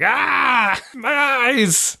Ah, my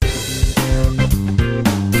eyes.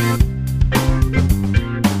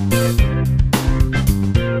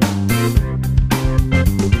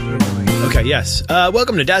 Okay, yes.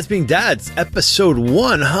 Welcome to Dads Being Dads, episode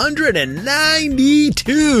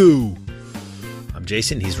 192. I'm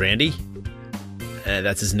Jason. He's Randy.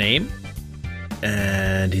 That's his name.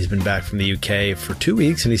 And he's been back from the UK for 2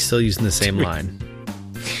 weeks, and he's still using the same line.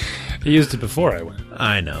 He used it before I went.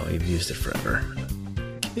 I know. He's used it forever.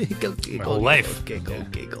 Giggle, My whole life. Giggle.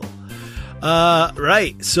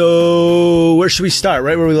 Right. So where should we start?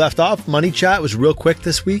 Right where we left off? Money chat was real quick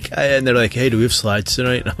this week. And they're like, hey, do we have slides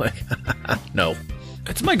tonight? And I'm like, no.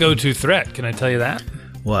 It's my go-to threat. Can I tell you that?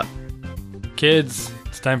 What? Kids,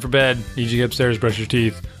 it's time for bed. Need you to get upstairs, brush your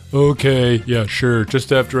teeth. Okay, yeah, sure.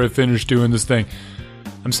 Just after I finish doing this thing.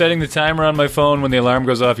 I'm setting the timer on my phone. When the alarm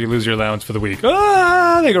goes off, you lose your allowance for the week.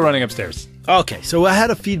 They go running upstairs. Okay, so I had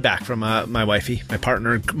a feedback from my wifey, my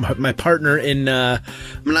partner in. I'm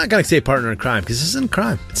not gonna say partner in crime because this isn't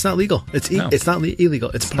crime. It's not legal. It's not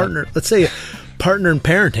illegal. It's partner. Let's say partner in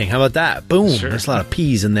parenting. How about that? Boom. Sure. There's a lot of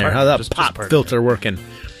P's in there. How's that pop filter working?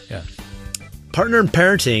 Yeah. Partner in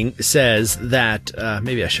parenting says that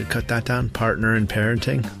maybe I should cut that down. Partner in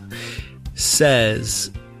parenting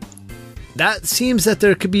says. That seems that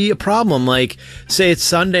there could be a problem. Like, say it's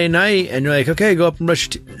Sunday night and you're like, okay, go up and brush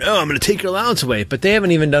your teeth. No, I'm going to take your allowance away. But they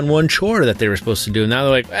haven't even done one chore that they were supposed to do. Now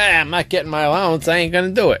they're like, I'm not getting my allowance. I ain't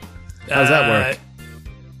going to do it. How's that work?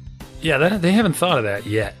 Yeah, they haven't thought of that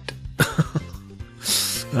yet.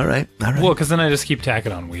 All right. Well, because then I just keep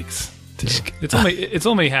tacking on weeks. It's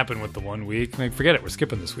only happened with the 1 week. Like, forget it. We're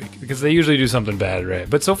skipping this week. Because they usually do something bad, right?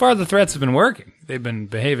 But so far, the threats have been working. They've been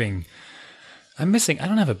behaving... I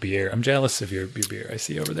don't have a beer. I'm jealous of your beer I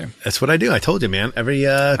see over there. That's what I do. I told you, man. Every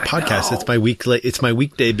podcast, it's my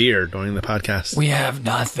weekday beer during the podcast. We have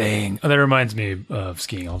nothing. Oh, that reminds me of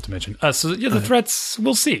skiing, I'll have to mention. So, yeah, the threats,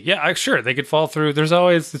 we'll see. Yeah, sure, they could fall through. There's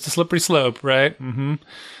always, it's a slippery slope, right? Mm-hmm.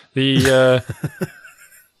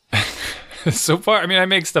 So far, I mean, I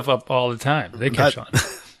make stuff up all the time. They catch on.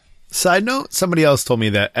 Side note, somebody else told me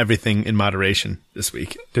that everything in moderation this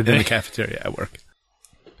week. Did they? In the cafeteria at work.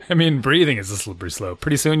 I mean, breathing is a slippery slope.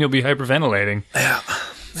 Pretty soon you'll be hyperventilating. Yeah.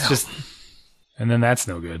 It's just, and then that's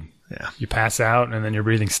no good. Yeah. You pass out and then your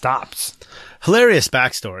breathing stops. Hilarious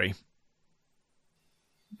backstory.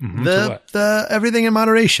 Mm-hmm. The everything in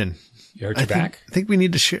moderation. You hurt your back? I think we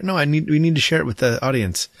need to share. No, we need to share it with the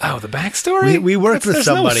audience. Oh, the backstory? We worked with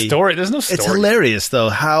somebody. There's no story. It's hilarious though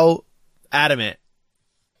how adamant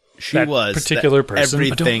she that was. Particular person. Everything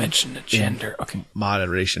But don't mention the gender. Okay.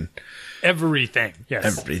 Moderation. Everything,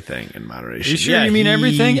 yes. Everything in moderation. Are you sure you mean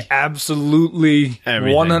everything? Absolutely.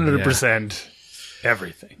 Everything, 100%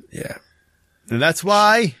 everything. Yeah. And that's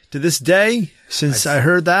why, to this day, since I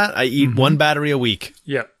heard that, I eat one battery a week.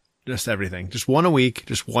 Yep. Just everything. Just one a week.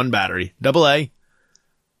 Just one battery. AA.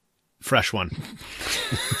 Fresh one.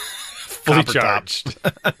 Fully charged.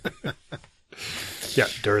 Yeah,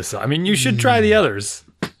 Duracell. I mean, you should try the others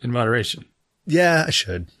in moderation. Yeah, I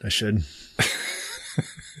should.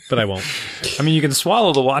 But I won't. I mean, you can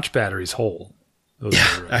swallow the watch batteries whole.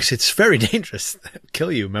 Actually, it's very dangerous.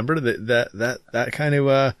 Kill you. Remember that kind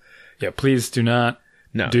of. Yeah, please do not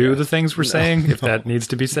do the things we're saying if that needs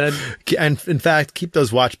to be said. And in fact, keep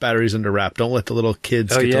those watch batteries under wrap. Don't let the little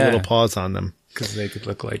kids get the little paws on them because they could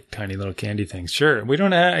look like tiny little candy things. Sure, we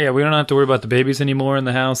don't have to worry about the babies anymore in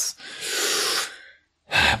the house.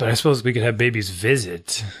 But I suppose we could have babies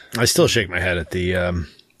visit. I still shake my head at the.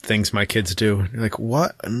 Things my kids do. You're like,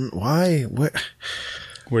 what? Why? What?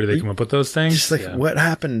 Where do they come up with those things? Just like, what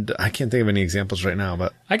happened? I can't think of any examples right now,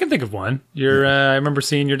 but I can think of one. I remember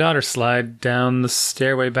seeing your daughter slide down the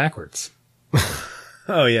stairway backwards.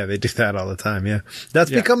 Oh yeah, they do that all the time. Yeah,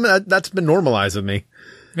 that's been normalized with me.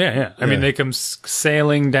 Yeah. I mean, they come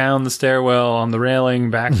sailing down the stairwell on the railing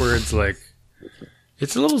backwards. Like,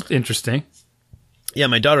 it's a little interesting. Yeah,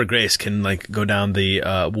 my daughter Grace can like go down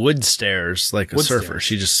the wood stairs like a surfer.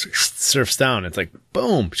 She just surfs down. It's like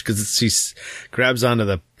boom because she grabs onto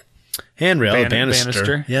the handrail, the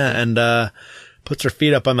banister. Yeah, and puts her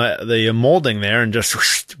feet up on the molding there and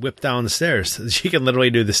just whip down the stairs. She can literally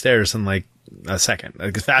do the stairs in like a second,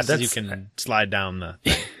 like as fast as you can slide down the.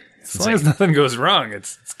 As long as nothing goes wrong,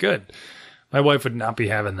 it's good. My wife would not be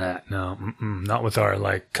having that. No, not with our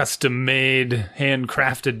like custom made,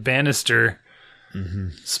 handcrafted banister. Mm-hmm.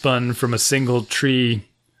 Spun from a single tree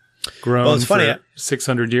grown for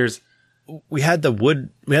 600 years. We had the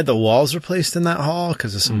walls replaced in that hall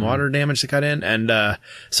because of some water damage that got in. And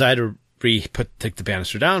so I had to take the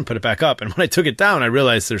banister down, put it back up. And when I took it down, I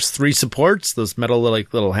realized there's 3 supports, those metal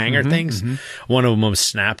little hanger things. Mm-hmm. One of them was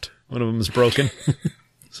snapped. One of them was broken.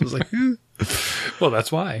 So I was like, well,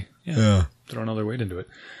 that's why. Yeah. Throwing all their weight into it.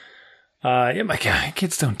 Yeah, my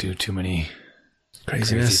kids don't do too many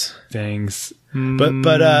craziness things.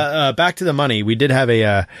 But back to the money. We did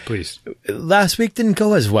have please. Last week didn't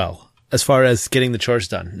go as well as far as getting the chores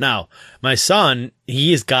done. Now, my son,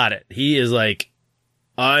 he has got it. He is like,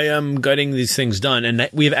 I am getting these things done. And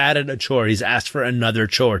we've added a chore. He's asked for another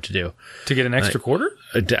chore to do. To get an extra quarter?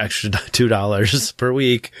 Extra $2 per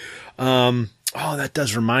week. That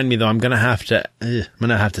does remind me though. I'm going to have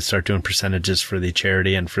to start doing percentages for the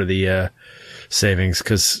charity and for the, savings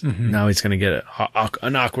because now he's going to get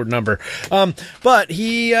an awkward number. But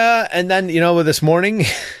he, and then, this morning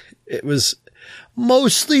it was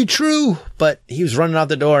mostly true, but he was running out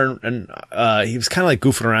the door and he was kind of like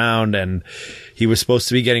goofing around and he was supposed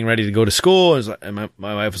to be getting ready to go to school. And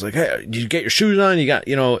my wife was like, hey, did you get your shoes on? You got,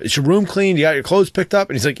 is your room clean? You got your clothes picked up?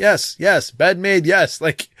 And he's like, yes, bed made. Yes.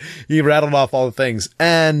 Like he rattled off all the things.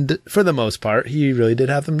 And for the most part, he really did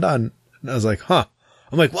have them done. And I was like, huh.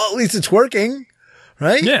 I'm like, well, at least it's working.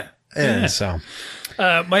 Right? Yeah. And so,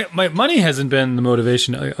 my money hasn't been the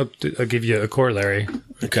motivation. I'll give you a corollary.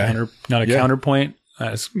 Okay. Not a counterpoint.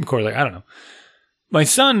 It's corollary. I don't know. My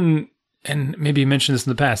son, and maybe you mentioned this in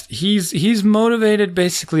the past, he's motivated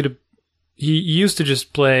basically he used to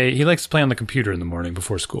just play, he likes to play on the computer in the morning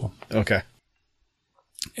before school. Okay.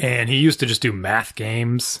 And he used to just do math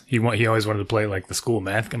games. He always wanted to play like the school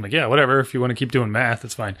math. I'm like, yeah, whatever. If you want to keep doing math,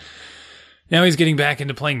 that's fine. Now he's getting back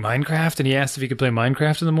into playing Minecraft, and he asked if he could play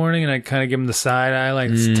Minecraft in the morning, and I kind of give him the side eye,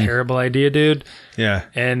 like, it's a terrible idea, dude. Yeah.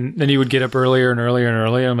 And then he would get up earlier and earlier and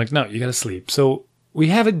earlier. I'm like, no, you got to sleep. So we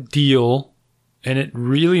have a deal, and it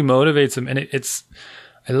really motivates him. And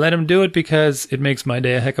I let him do it because it makes my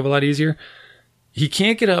day a heck of a lot easier. He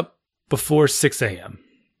can't get up before 6 a.m.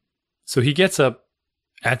 So he gets up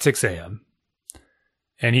at 6 a.m.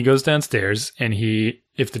 and he goes downstairs, and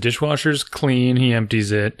if the dishwasher's clean, he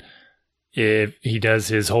empties it. If he does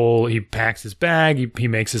he packs his bag, he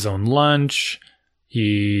makes his own lunch,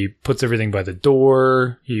 he puts everything by the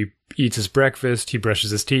door, he eats his breakfast, he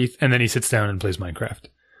brushes his teeth, and then he sits down and plays Minecraft.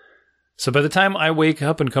 So by the time I wake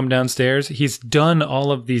up and come downstairs, he's done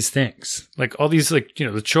all of these things. Like all these,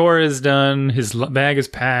 the chore is done, his bag is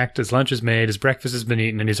packed, his lunch is made, his breakfast has been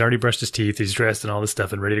eaten, and he's already brushed his teeth, he's dressed and all this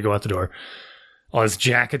stuff and ready to go out the door. All his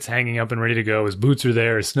jacket's hanging up and ready to go, his boots are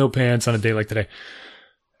there, his snow pants on a day like today.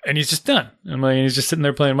 And he's just done. I'm like, he's just sitting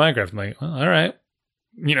there playing Minecraft. I'm like, well, all right.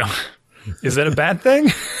 Is that a bad thing?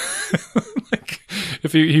 Like,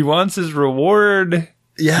 if he wants his reward,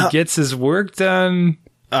 he gets his work done.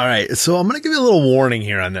 All right. So I'm going to give you a little warning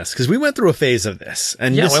here on this because we went through a phase of this.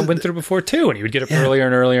 And I went through before too. And he would get up earlier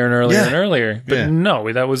and earlier and earlier and earlier. But no,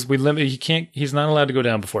 we limit. He's not allowed to go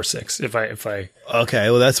down before 6. If I. Okay.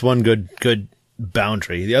 Well, that's one good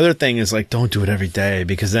boundary. The other thing is like, don't do it every day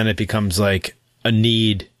because then it becomes like a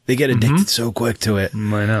need. They get addicted so quick to it.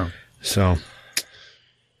 I know. So.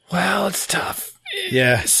 Well, it's tough.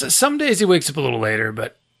 Yeah. Some days he wakes up a little later,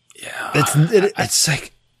 but yeah. It's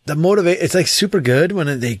like the it's like super good when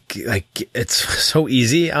it's so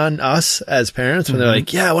easy on us as parents when they're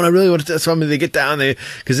like, yeah, when I really want to test something, they get down,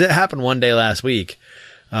 because it happened one day last week.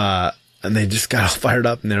 And they just got all fired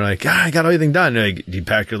up and they're like, I got everything done. They're like, do you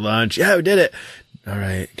pack your lunch? Yeah, we did it. All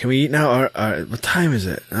right. Can we eat now? What time is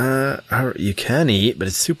it? You can eat, but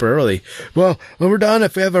it's super early. Well, when we're done,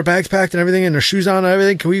 if we have our bags packed and everything and our shoes on and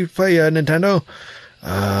everything, can we play Nintendo?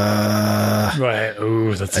 Right.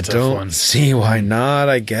 Ooh, that's a tough one. I don't see why not,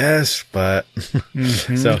 I guess, but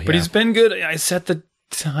But he's been good. I set the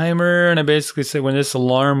timer and I basically say when this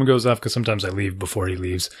alarm goes off, because sometimes I leave before he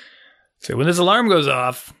leaves. So when this alarm goes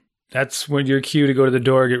off, that's when your cue to go to the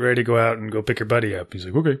door, get ready to go out and go pick your buddy up. He's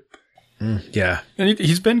like, okay. Yeah. And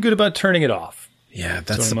he's been good about turning it off. Yeah,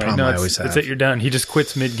 that's the problem I always have. It's that you're done. He just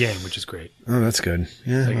quits mid-game, which is great. Oh, that's good.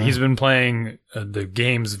 Yeah. He's been playing the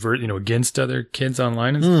games against other kids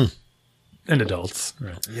online and adults.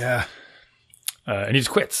 Right. Yeah. And he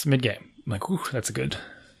just quits mid-game. I'm like, ooh, that's good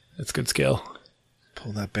skill.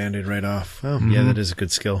 Pull that Band-Aid right off. Oh, yeah, that is a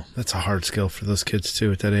good skill. That's a hard skill for those kids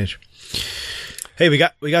too at that age. Hey, we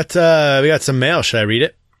got some mail. Should I read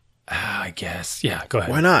it? I guess. Yeah, go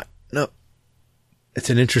ahead. Why not? No. It's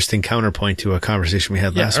an interesting counterpoint to a conversation we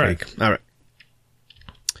had last week. All right.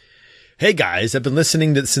 Hey guys, I've been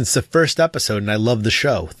listening since the first episode and I love the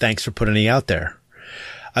show. Thanks for putting it out there.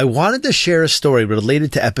 I wanted to share a story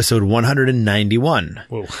related to episode 191.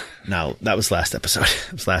 Whoa. Now, that was last episode.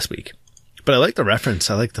 It was last week. But I like the reference.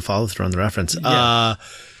 I like the follow through on the reference. Yeah.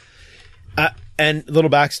 And a little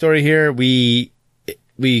backstory here. We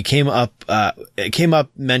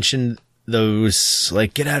mentioned those,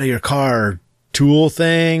 like, get out of your car tool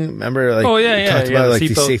thing. Remember, like, the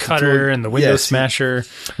seatbelt cutter and the window smasher.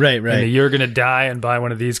 Right. And you're gonna die and buy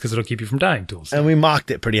one of these because it'll keep you from dying tools. And we mocked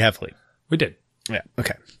it pretty heavily. We did. Yeah.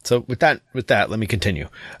 Okay. So with that, let me continue.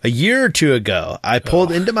 A year or two ago, I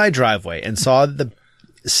pulled into my driveway and saw the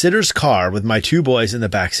sitter's car with my 2 boys in the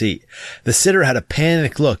back seat. The sitter had a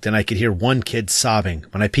panicked look and I could hear one kid sobbing.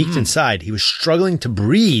 When I peeked inside, he was struggling to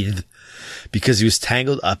breathe because he was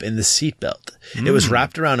tangled up in the seatbelt. It was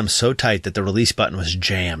wrapped around him so tight that the release button was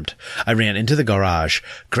jammed. I ran into the garage,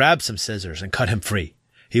 grabbed some scissors and cut him free.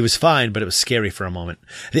 He was fine, but it was scary for a moment.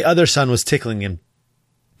 The other son was tickling him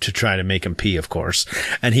to try to make him pee, of course.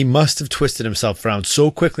 And he must have twisted himself around so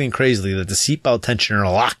quickly and crazily that the seatbelt tensioner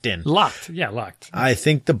locked in. Locked. I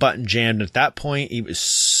think the button jammed at that point.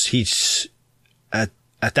 At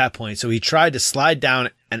that point. So he tried to slide down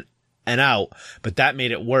and out, but that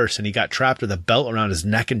made it worse. And he got trapped with a belt around his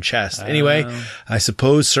neck and chest. Anyway, I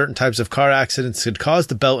suppose certain types of car accidents could cause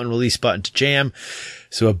the belt and release button to jam.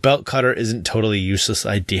 So a belt cutter isn't totally useless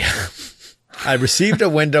idea. I received a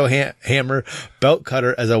window hammer belt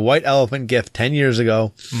cutter as a white elephant gift 10 years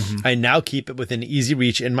ago. I now keep it within easy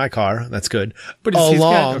reach in my car. That's good. But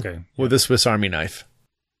along with a Swiss Army knife.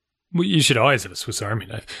 Well, you should always have a Swiss Army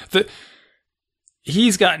knife.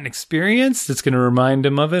 He's got an experience that's going to remind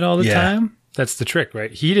him of it all the time. That's the trick,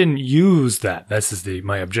 right? He didn't use that. This is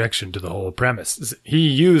my objection to the whole premise. He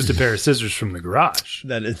used a pair of scissors from the garage.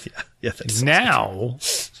 That is, yeah. Now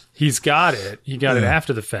he's got it. He got it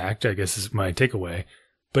after the fact, I guess is my takeaway.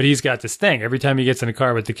 But he's got this thing. Every time he gets in a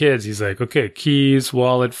car with the kids, he's like, okay, keys,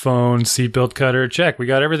 wallet, phone, seatbelt cutter, check. We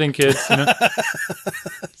got everything, kids. You know?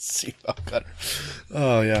 Seatbelt cutter.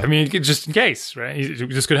 Oh, yeah. I mean, just in case, right?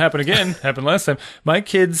 This could happen again. Happened last time. My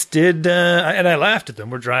kids did, and I laughed at them.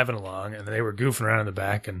 We're driving along, and they were goofing around in the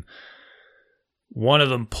back, and one of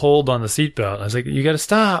them pulled on the seatbelt. I was like, you got to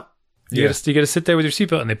stop. You got to sit there with your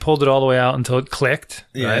seatbelt. And they pulled it all the way out until it clicked.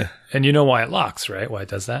 Yeah. Right? And you know why it locks, right? Why it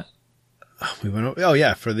does that? We went. Oh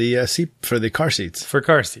yeah, for the car seats. For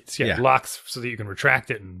car seats, yeah. It locks so that you can retract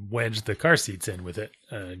it and wedge the car seats in with it.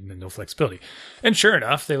 No flexibility. And sure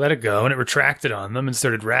enough, they let it go and it retracted on them and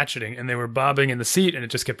started ratcheting. And they were bobbing in the seat and it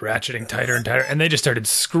just kept ratcheting tighter and tighter. And they just started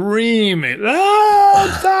screaming,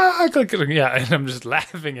 "Ah, stuck!" Yeah, and I'm just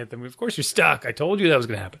laughing at them. Of course, you're stuck. I told you that was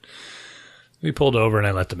going to happen. We pulled over and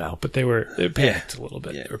I let them out, but they panicked a little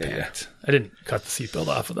bit. They were panicked. I didn't cut the seatbelt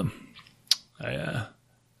off of them. Yeah.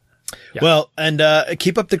 Well, and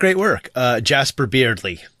keep up the great work, Jasper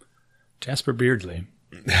Beardley. Jasper Beardley.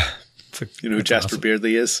 You know who Jasper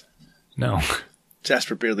Beardley is? No.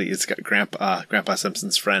 Jasper Beardley is Grandpa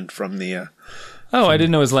Simpson's friend from the... I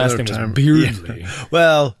didn't know his last name was Beardley. Yeah.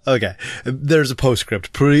 Well, okay. There's a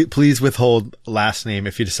postscript. Please withhold last name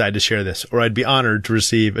if you decide to share this, or I'd be honored to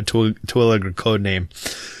receive a Twilliger code name.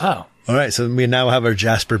 Oh. All right, so we now have our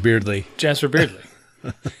Jasper Beardley. Jasper Beardley.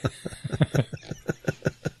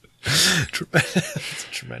 It's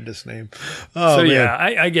a tremendous name. Oh, so man. yeah,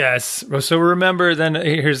 I guess. So remember, then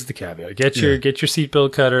here's the caveat: get your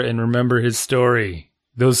seatbelt cutter and remember his story.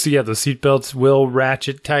 Those seatbelts will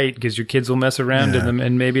ratchet tight because your kids will mess around in them,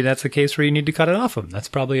 and maybe that's a case where you need to cut it off them. That's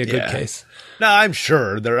probably a good case. No, I'm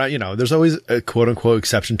sure there's always a quote unquote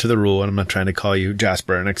exception to the rule, and I'm not trying to call you,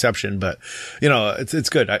 Jasper, an exception, but it's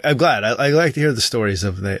good. I'm glad. I like to hear the stories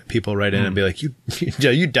of the people write in and be like,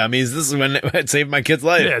 you dummies, this is when it saved my kid's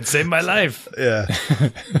life. Yeah, it saved my life. Yeah.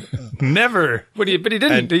 Never. But he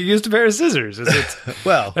didn't. He used a pair of scissors.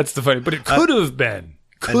 Well, that's the funny. But it could have been.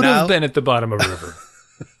 Could have been at the bottom of a river.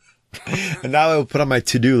 And now I will put on my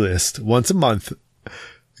to-do list once a month,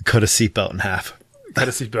 cut a seatbelt in half. Cut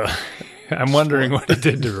a seatbelt. I'm wondering what he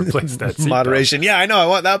did to replace that seatbelt. Moderation. Yeah, I know. I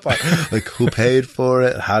want that part. Like, who paid for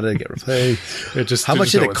it? How did it get replaced? How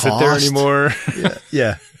much did it cost? Sit there anymore.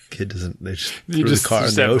 Yeah. Kid doesn't. They just threw the car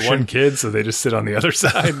in the ocean. One kid, so they just sit on the other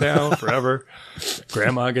side now forever.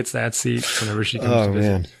 Grandma gets that seat whenever she comes to visit.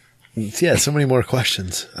 Man. Yeah, so many more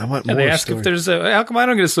questions. I want more. And they ask if there's how come I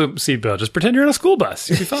don't get a seatbelt? Just pretend you're on a school bus.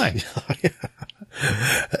 You'll be fine.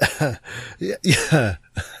 Yeah.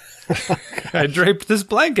 I draped this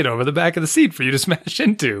blanket over the back of the seat for you to smash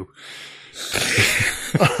into.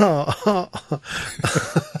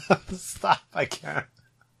 Stop, I can't.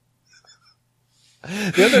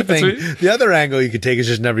 The other angle you could take is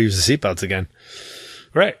just never use the seatbelts again.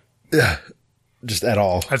 Right. Yeah. Just at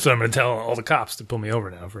all. That's what I'm going to tell all the cops to pull me over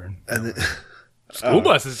now for. School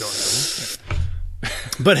buses don't know.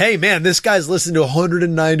 But hey, man, this guy's listened to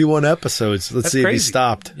 191 episodes. Let's see crazy. If he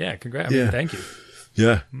stopped. Yeah, congrats. Yeah. Thank you.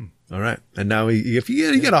 Yeah. All right. And now if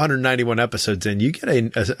you get 191 episodes in, you get a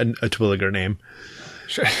Twilliger name.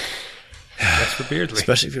 Sure. That's for Beardly.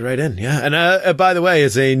 Especially if you write in. Yeah. And by the way,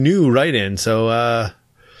 it's a new write-in. So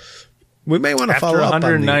we may want to follow up on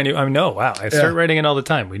 190. I mean, no, wow. I start writing in all the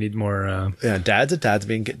time. We need more. Dads at dads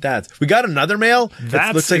being dads. We got another mail.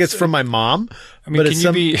 That looks like it's from my mom. I mean,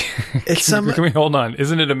 can we hold on?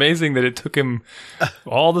 Isn't it amazing that it took him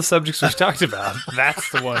all the subjects we've talked about?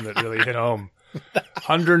 That's the one that really hit home.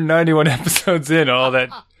 191 episodes in, all that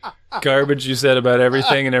garbage you said about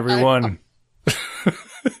everything and everyone.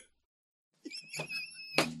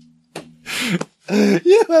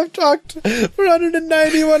 You have talked for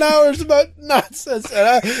 191 hours about nonsense.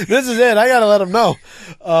 And this is it. I got to let them know.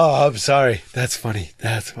 Oh, I'm sorry. That's funny.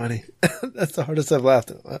 That's the hardest I've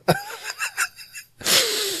laughed at.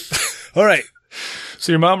 All right.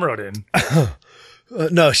 So your mom wrote in.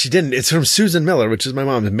 No, she didn't. It's from Susan Miller, which is my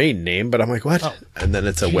mom's maiden name. But I'm like, what? Oh. And then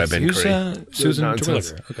it's a web inquiry. Susan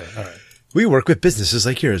Terwilliger. Okay. All right. We work with businesses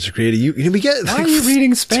like yours to create we get. Why are you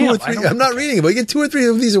reading spam? I'm not reading it, but we get 2 or 3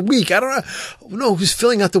 of these a week. I don't know. No, who's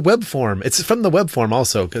filling out the web form? It's from the web form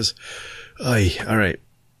also, because. All right.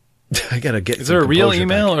 I gotta get. Is there a real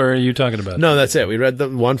email, or are you talking about? No, that's it. We read the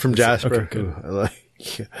one from Jasper.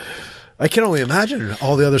 Okay, I can only imagine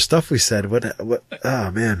all the other stuff we said. What?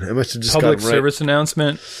 Oh man, I must have just public service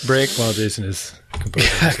announcement break while Jason is composing.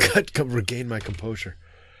 I got to regain my composure.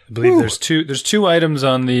 I believe there's two items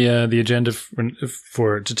on the agenda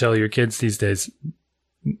for to tell your kids these days.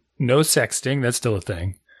 No sexting, that's still a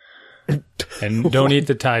thing. And don't eat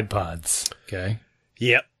the Tide Pods. Okay.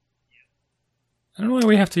 Yep. I don't know why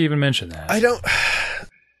we have to even mention that. I don't.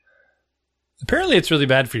 Apparently, it's really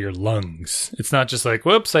bad for your lungs. It's not just like,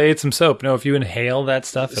 whoops, I ate some soap. No, if you inhale that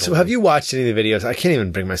stuff. So have you watched any of the videos? I can't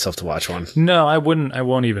even bring myself to watch one. No, I wouldn't. I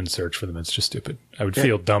won't even search for them. It's just stupid. I would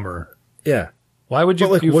feel dumber. Yeah. Why would you?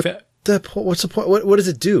 What's the point? What does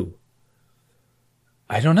it do?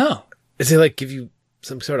 I don't know. Is it like give you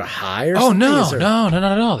some sort of high or something? No, not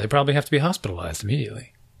at all. They probably have to be hospitalized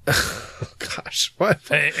immediately. Oh, gosh, what?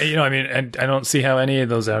 I mean, and I don't see how any of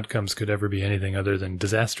those outcomes could ever be anything other than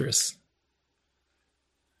disastrous.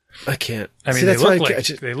 I can't. I mean, they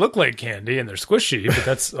look like candy and they're squishy, but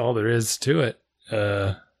that's all there is to it.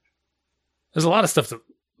 There's a lot of stuff that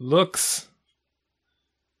looks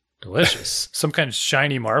delicious. Some kind of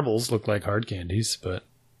shiny marbles look like hard candies, but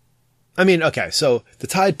I mean, okay, so the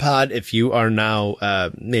Tide Pod, if you are now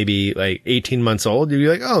maybe like 18 months old, you'd be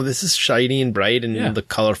like, oh, this is shiny and bright and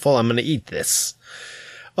colorful. I'm going to eat this.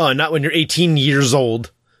 Oh, not when you're 18 years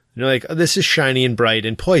old. You're like, oh, this is shiny and bright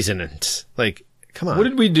and poisonous. Like, come on. What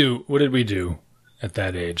did we do at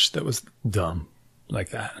that age that was dumb like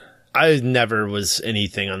that? I never was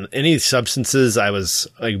anything on any substances. I was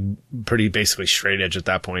like pretty basically straight edge at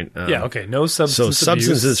that point. No substance So abuse.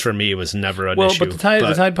 Substances for me was never an issue. But the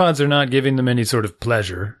Tide Pods are not giving them any sort of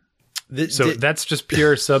pleasure. That's just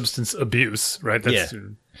pure substance abuse, right? That's,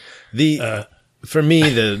 for me,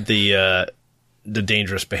 the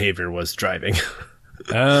dangerous behavior was driving.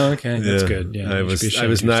 Oh, okay. That's good. Yeah. I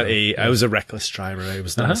was a reckless driver. I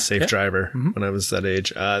was not a safe driver when I was that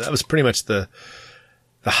age. That was pretty much the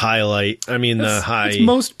highlight. I mean, it's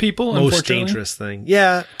most people, most dangerous thing.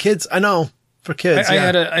 Yeah. Kids. I know for kids. I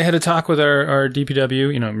had a talk with our DPW,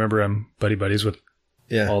 remember I'm buddies with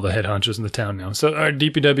all the head honchos in the town now. So our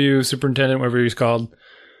DPW superintendent, whatever he's called.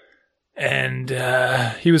 And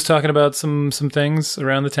he was talking about some things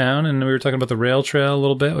around the town, and we were talking about the rail trail a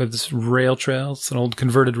little bit. We have this rail trail. It's an old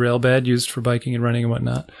converted rail bed used for biking and running and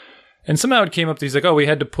whatnot. And somehow it came up that he's like, oh, we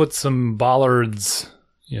had to put some bollards,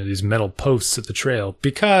 these metal posts at the trail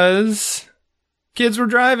because kids were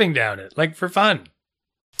driving down it, like for fun.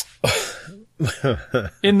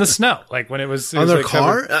 In the snow, like when it was on their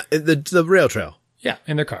car? The rail trail? Yeah,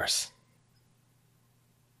 in their cars.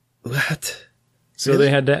 What? So really?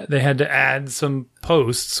 they had to add some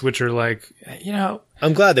posts, which are like,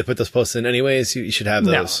 I'm glad they put those posts in. Anyways, you should have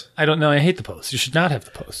those. No, I don't know. I hate the posts. You should not have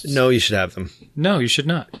the posts. No, you should have them. No, you should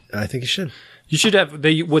not. I think you should. You should have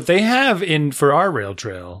what they have in for our rail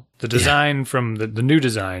trail. The design from the new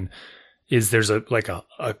design is there's a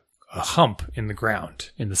hump in the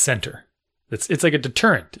ground in the center. It's like a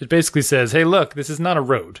deterrent. It basically says, hey, look, this is not a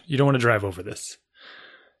road. You don't want to drive over this.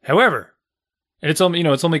 However. And it's only,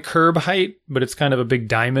 it's only curb height, but it's kind of a big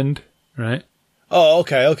diamond, right? Oh,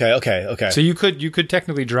 okay. So you could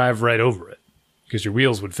technically drive right over it because your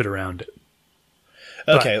wheels would fit around it.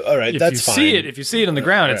 Okay, all right, that's fine. If you see it on the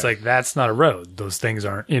ground, it's like, that's not a road. Those things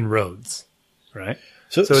aren't in roads, right?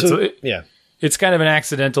 So it's kind of an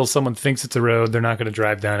accidental. Someone thinks it's a road. They're not going to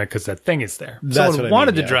drive down it because that thing is there. If someone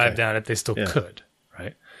wanted to drive down it, they still could,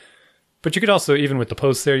 right? But you could also, even with the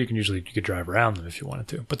posts there, you could drive around them if you wanted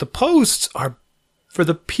to. But the posts are for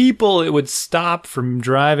the people it would stop from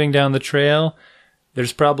driving down the trail,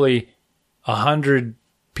 there's probably 100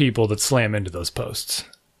 people that slam into those posts.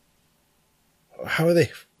 How are they?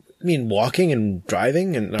 I mean, walking and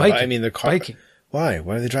driving and biking. I mean, they're biking. Why?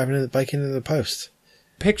 Why are they biking into the post?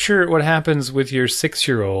 Picture what happens with your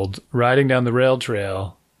 6-year-old riding down the rail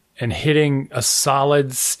trail and hitting a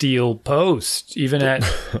solid steel post, even at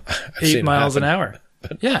 8 miles an hour.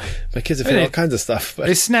 Yeah, my kids have hit all kinds of stuff. But.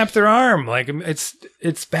 They snap their arm. Like,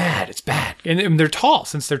 it's bad. It's bad. And they're tall.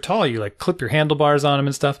 Since they're tall, you like clip your handlebars on them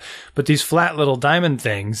and stuff. But these flat little diamond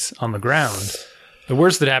things on the ground, the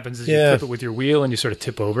worst that happens is you clip it with your wheel and you sort of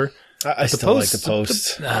tip over. I still like the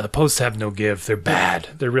posts. The posts have no give. They're bad.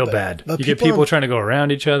 They're real bad. You get people trying to go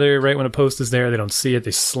around each other right when a post is there. They don't see it.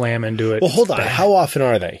 They slam into it. Well, hold on. Bad. How often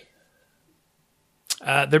are they?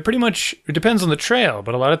 They're pretty much, it depends on the trail,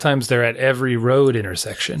 but a lot of times they're at every road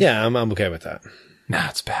intersection. Yeah, I'm okay with that. Nah,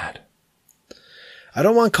 it's bad. I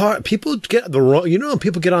don't want people get the wrong,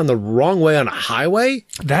 people get on the wrong way on a highway.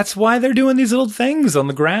 That's why they're doing these little things on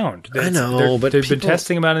the ground. I know, but they've been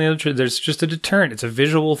testing them out on the other trail. There's just a deterrent. It's a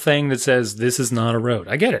visual thing that says this is not a road.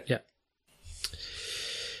 I get it. Yeah.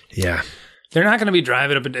 Yeah. They're not going to be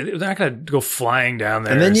driving up, they're not going to go flying down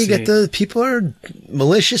there. And then you get the people are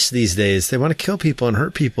malicious these days. They want to kill people and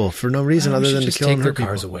hurt people for no reason other than to kill and hurt people. Take their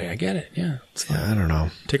cars away. I get it. Yeah. I don't know.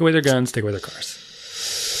 Take away their guns, take away their cars.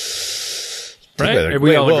 Right?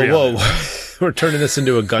 Whoa. We're turning this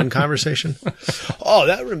into a gun conversation. Oh,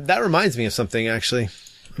 that reminds me of something, actually.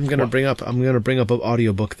 I'm going to bring up an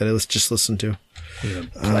audiobook that I just listened to. You gonna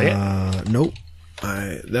play it? Nope.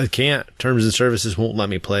 I can't. Terms and services won't let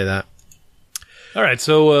me play that. All right,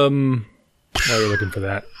 so while you're looking for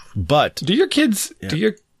that, but do your kids?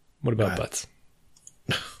 What about butts?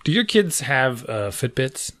 Do your kids have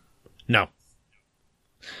Fitbits? No.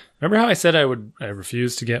 Remember how I said I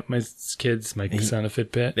refused to get my son a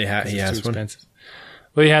Fitbit? He has too expensive.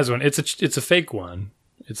 Well, he has one. It's a fake one.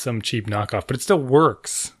 It's some cheap knockoff, but it still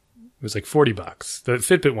works. It was like $40. The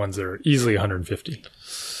Fitbit ones are easily $150.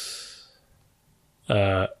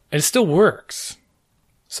 And it still works.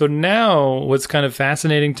 So now what's kind of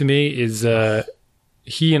fascinating to me is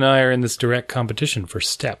he and I are in this direct competition for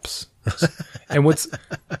steps. And what's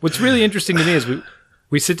really interesting to me is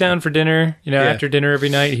we sit down for dinner, after dinner every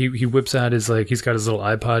night, he whips out he's got his little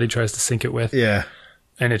iPod he tries to sync it with. Yeah.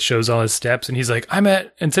 And it shows all his steps and he's like,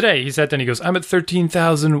 and today he sat down, he goes, I'm at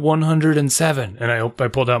 13,107. And I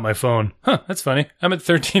pulled out my phone. That's funny. I'm at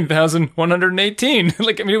 13,118.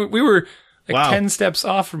 We were 10 steps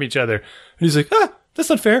off from each other. And he's like, that's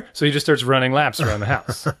not fair. So he just starts running laps around the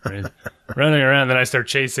house. Right? Running around, then I start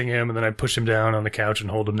chasing him, and then I push him down on the couch and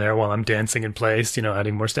hold him there while I'm dancing in place,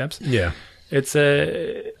 adding more steps. Yeah.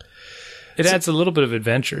 It adds a little bit of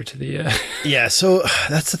adventure to the... Yeah, so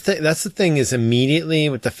that's the thing. That's the thing is immediately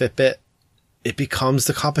with the Fitbit, it becomes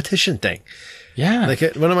the competition thing. Yeah. Like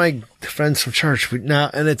one of my friends from church,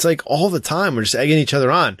 and it's like all the time, we're just egging each other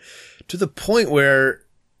on to the point where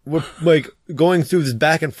we're like going through this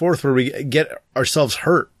back and forth where we get ourselves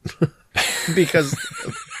hurt because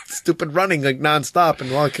stupid running like nonstop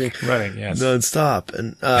and walking. Running, yes. Nonstop.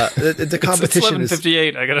 And the competition it's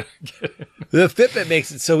 11:58. I gotta get it. The Fitbit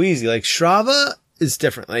makes it so easy. Like Strava is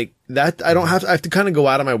different. Like that, I have to kind of go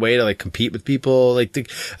out of my way to like compete with people.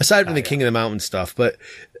 Aside from the King of the Mountain stuff, but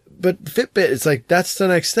Fitbit, it's like that's the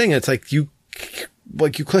next thing. It's like you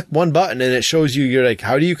click one button and it shows you. You're like,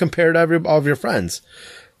 how do you compare to all of your friends?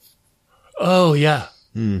 Oh, yeah.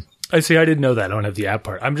 I see. I didn't know that. I don't have the app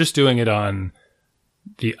part. I'm just doing it on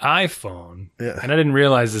the iPhone. Yeah. And I didn't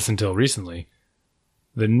realize this until recently.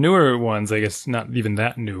 The newer ones, I guess not even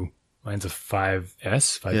that new. Mine's a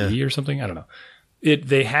 5E or something. I don't know.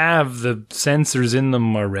 They have the sensors in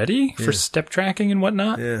them already for step tracking and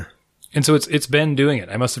whatnot. Yeah. And so it's been doing it.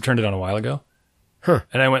 I must have turned it on a while ago. Huh.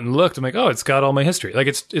 And I went and looked. I'm like, oh, it's got all my history. Like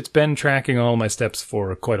it's been tracking all my steps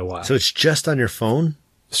for quite a while. So it's just on your phone?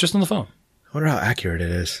 It's just on the phone. I wonder how accurate it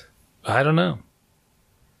is. I don't know.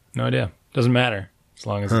 No idea. Doesn't matter as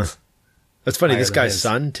long as it's. That's funny. This guy's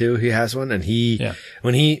son too. He has one, and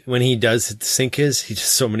when he does sync he does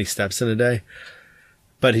so many steps in a day,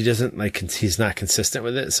 but he doesn't he's not consistent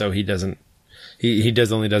with it. So he doesn't. He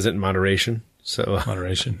only does it in moderation. So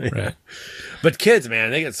moderation, right? But kids,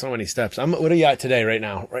 man, they get so many steps. What are you at today? Right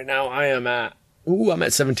now, I'm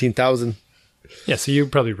at 17,000. Yeah. So you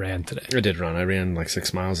probably ran today. I did run. I ran like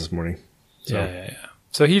 6 miles this morning. So. Yeah.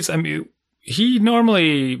 So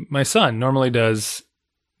my son normally does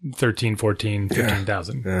 13, 14,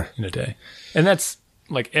 15,000 in a day. And that's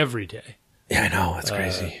like every day. Yeah, I know. That's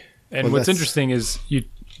crazy. And what's interesting is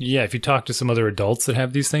if you talk to some other adults that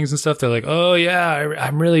have these things and stuff, they're like, oh yeah,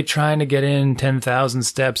 I'm really trying to get in 10,000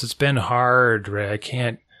 steps. It's been hard, right? I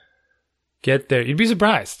can't get there. You'd be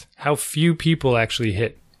surprised how few people actually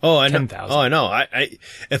hit 10,000. Oh, I know.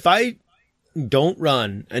 If I don't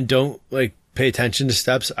run and don't like pay attention to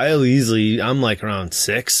steps, I'm like around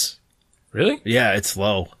 6. Really? Yeah, it's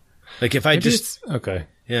low. Like if I Maybe just okay.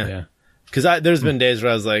 Yeah. Because there's been days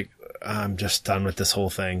where I was like, I'm just done with this whole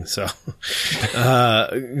thing. So, I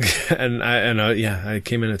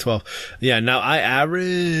came in at 12. Yeah. Now I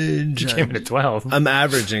average. You came in at 12. I'm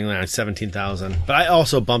averaging like 17,000, but I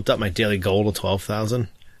also bumped up my daily goal to 12,000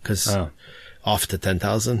 because off to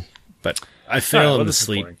 10,000. But I fail in the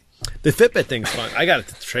sleep. The Fitbit thing's fun. I got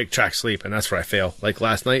to track sleep, and that's where I fail. Like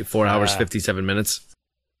last night, 4 hours, 57 minutes.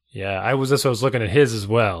 Yeah, I was looking at his as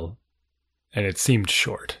well, and it seemed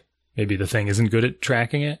short. Maybe the thing isn't good at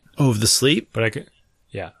tracking it. Oh, the sleep? But I could,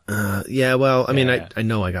 yeah. Well, I mean, I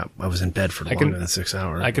know I was in bed for longer than 6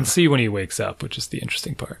 hours. I can see when he wakes up, which is the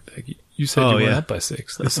interesting part. Like, you said you were up by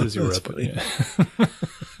 6. This is you were up. Yeah.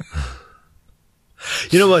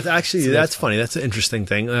 You know what? Actually, that's funny. That's an interesting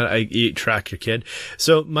thing. You track your kid.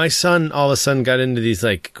 So my son all of a sudden got into these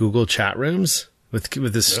like Google chat rooms with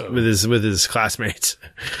his classmates,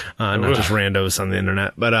 not just randos on the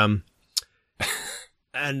internet, but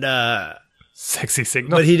and sexy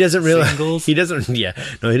signal. But he doesn't realize he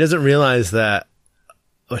doesn't realize that.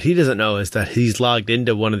 What he doesn't know is that he's logged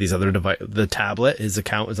into one of these other devices. The tablet, his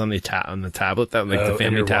account is on the tablet, the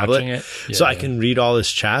family tablet. Yeah, so I can read all his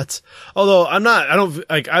chats. Although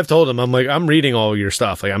I've told him, I'm reading all your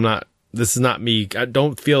stuff. Like, this is not me. I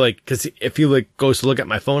don't feel like, cause if he like goes to look at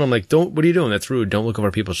my phone, I'm like, what are you doing? That's rude. Don't look over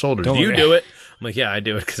people's shoulders. Do you do it? I'm like, yeah, I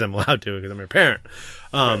do it because I'm allowed to because I'm your parent.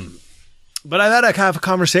 But I've had to have a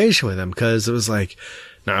conversation with him because it was like,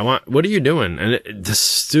 what are you doing? And the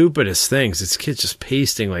stupidest things. This kid's just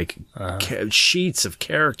pasting like sheets of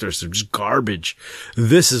characters. They're just garbage.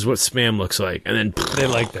 This is what spam looks like. And then they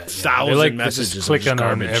like that. Thousand messages. Just clicking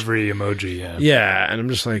on every emoji. Yeah. Yeah. And I'm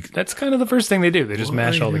just like, that's kind of the first thing they do. They just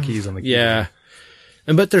mash all the keys on the keyboard. Yeah.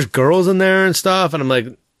 But there's girls in there and stuff. And I'm like,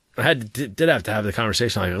 did have to have the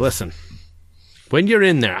conversation. Like, listen, when you're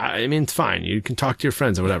in there, I mean, it's fine. You can talk to your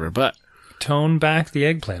friends or whatever, but tone back the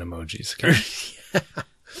eggplant emojis. Okay?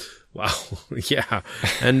 Wow. Yeah.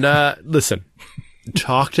 And listen,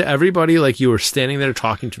 talk to everybody like you were standing there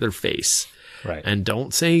talking to their face. Right. And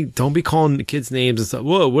don't be calling the kids names and stuff.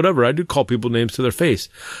 Whoa, whatever. I do call people names to their face.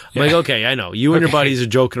 I'm like, okay, I know. You and your buddies are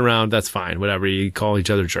joking around. That's fine. Whatever. You call each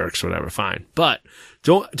other jerks, whatever. Fine. But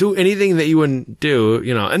don't do anything that you wouldn't do,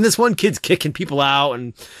 you know. And this one kid's kicking people out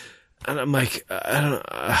and I'm like, I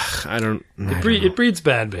don't know. It breeds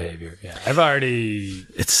bad behavior. Yeah.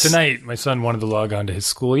 Tonight, my son wanted to log on to his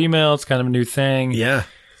school email. It's kind of a new thing. Yeah.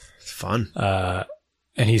 It's fun.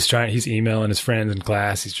 And he's emailing his friends in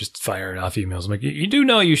class. He's just firing off emails. I'm like, you do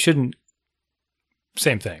know you shouldn't,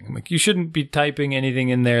 same thing. I'm like, you shouldn't be typing anything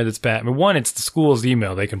in there that's bad. I mean, one, it's the school's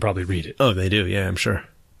email. They can probably read it. Oh, they do. Yeah, I'm sure.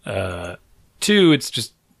 2, it's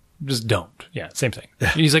just don't. Yeah. Same thing. And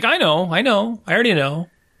he's like, I know. I already know.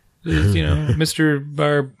 You know, Mr.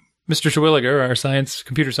 Terwilliger, our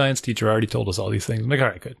computer science teacher, already told us all these things. I'm like, all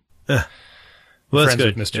right, good. Well, that's friends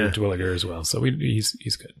good. with Mr. Terwilliger as well, so he's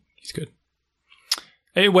good. He's good.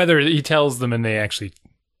 Whether he tells them and they actually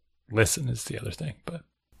listen is the other thing, but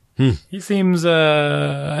he seems.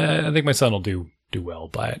 I think my son will do well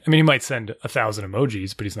by it. I mean, he might send 1,000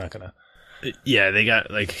 emojis, but he's not gonna. Yeah, they got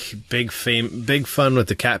like big fun with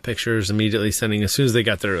the cat pictures. Immediately sending as soon as they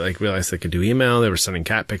got their realized they could do email, they were sending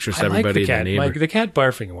cat pictures to everybody. The cat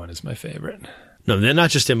barfing one is my favorite. No, they're not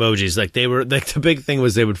just emojis. Like they were like the big thing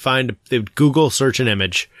was they would Google search an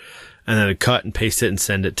image, and then cut and paste it and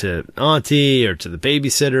send it to auntie or to the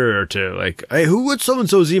babysitter or to like, hey, what's so and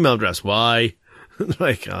so's email address? Why?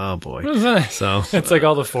 Like, oh boy. So it's like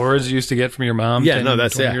all the forwards you used to get from your mom. Yeah, no,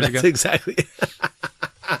 that's exactly.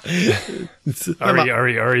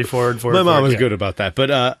 Ari forward. My mom was good about that, but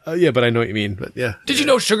but I know what you mean. But yeah, did you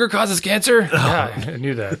know sugar causes cancer? Yeah, I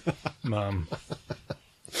knew that, Mom.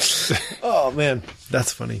 Oh man,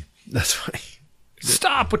 that's funny.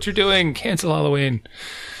 Stop what you're doing. Cancel Halloween.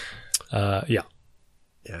 Yeah.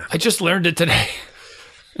 I just learned it today.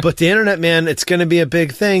 But the internet, man, it's going to be a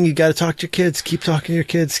big thing. You got to talk to your kids. Keep talking to your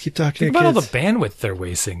kids. Think about all the bandwidth they're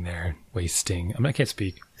wasting there. I can't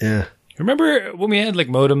speak. Yeah. Remember when we had like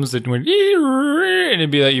modems that went and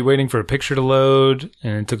it'd be like you waiting for a picture to load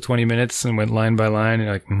and it took 20 minutes and went line by line and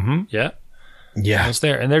you're like, yeah, almost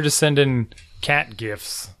there. And they're just sending cat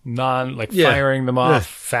gifs, firing them off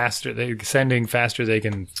faster. They're sending faster. They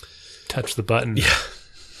can touch the button. Yeah.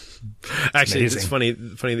 Actually, it's funny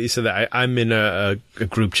that you said that. I'm in a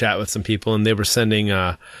group chat with some people, and they were sending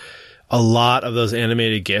a lot of those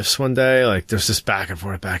animated GIFs one day. Like, there's just back and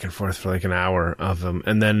forth for like an hour of them.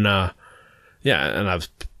 And then, and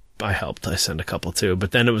I helped. I sent a couple too.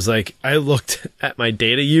 But then it was like, I looked at my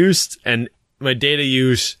data use, and my data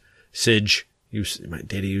usage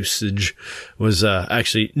was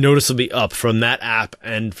actually noticeably up from that app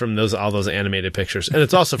and from all those animated pictures. And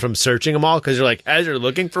it's also from searching them all, because you're like, as you're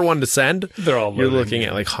looking for one to send, you're looking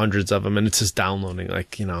at like hundreds of them, and it's just downloading,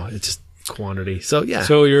 like, it's just quantity. So yeah.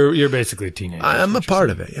 So you're basically a teenager. I'm a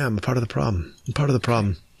part of it. Yeah, I'm a part of the problem.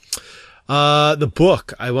 The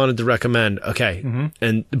book I wanted to recommend. Okay. Mm-hmm.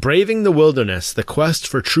 And Braving the Wilderness, The Quest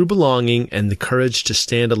for True Belonging and the Courage to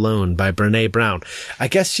Stand Alone by Brene Brown. I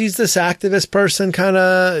guess she's this activist person, kind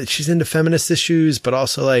of. She's into feminist issues, but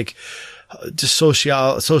also like just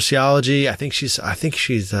sociology. I think she's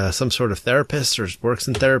some sort of therapist or works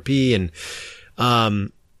in therapy, and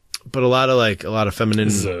but a lot of feminine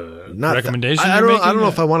recommendation. I don't know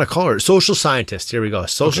if I want to call her social scientist. Here we go.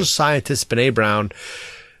 Social scientist Brene Brown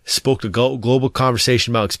spoke to global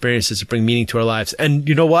conversation about experiences that bring meaning to our lives. And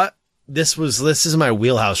you know what? This is my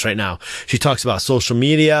wheelhouse right now. She talks about social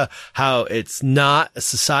media, how it's not a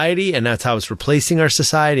society, and that's how it's replacing our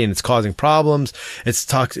society, and it's causing problems. It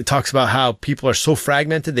talks about how people are so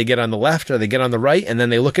fragmented, they get on the left or they get on the right, and then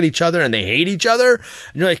they look at each other and they hate each other.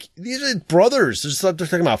 And you're like, these are brothers. They're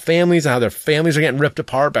talking about families and how their families are getting ripped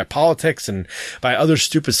apart by politics and by other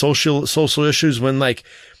stupid social issues, when like,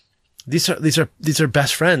 these are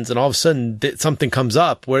best friends, and all of a sudden something comes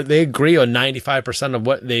up where they agree on 95% of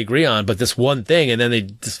what they agree on, but this one thing, and then they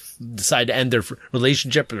decide to end their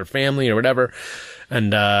relationship or their family or whatever.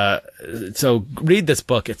 And so read this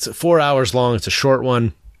book. It's 4 hours long. It's a short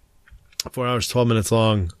one, 4 hours 12 minutes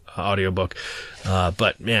long audiobook.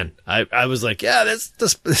 But man, I was like, yeah, this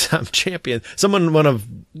I'm champion. One of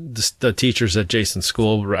the teachers at Jason's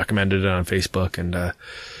school recommended it on Facebook, and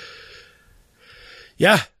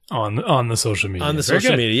yeah. On the social media. On the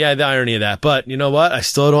social media. Yeah, the irony of that. But you know what? I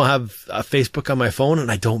still don't have a Facebook on my phone,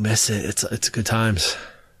 and I don't miss it. It's good times.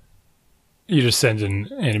 You just sending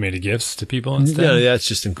animated GIFs to people instead? Yeah, it's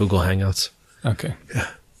just in Google Hangouts. Okay. Yeah.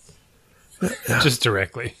 Just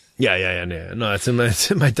directly. Yeah. No, it's in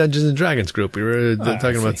my Dungeons and Dragons group. We were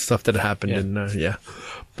talking about stuff that happened in,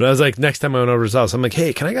 But I was like, next time I went over to his house, I'm like,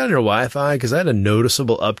 hey, can I get on your Wi-Fi? Because I had a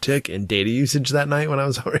noticeable uptick in data usage that night when I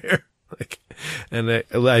was over here. And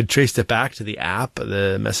I traced it back to the app,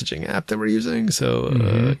 the messaging app that we're using.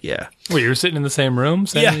 So, yeah. Well, you were sitting in the same room,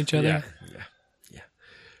 sending each other? Yeah.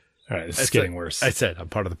 All right, this is getting worse. I said, I'm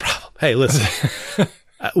part of the problem. Hey, listen.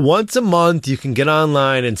 Once a month, you can get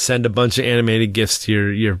online and send a bunch of animated GIFs to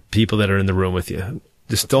your people that are in the room with you.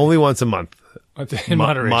 Just only once a month. In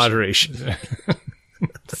moderation.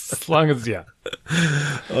 As long as, yeah.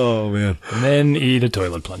 Oh, man. And then eat a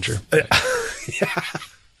toilet plunger.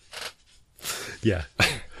 Yeah.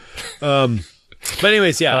 But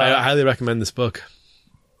anyways, I highly recommend this book.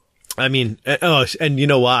 I mean, and you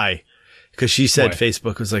know why? Because she said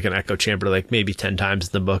Facebook was like an echo chamber, like maybe 10 times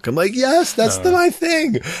in the book. I'm like, yes, that's my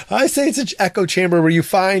thing. I say it's an echo chamber where you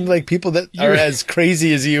find like people that are as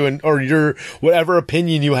crazy as you, or your whatever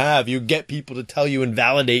opinion you have. You get people to tell you and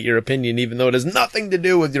validate your opinion, even though it has nothing to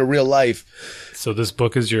do with your real life. So this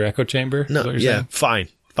book is your echo chamber? No, yeah, saying?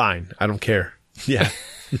 Fine. I don't care. Yeah.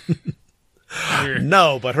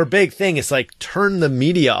 No, but her big thing is like, turn the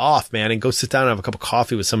media off, man, and go sit down and have a cup of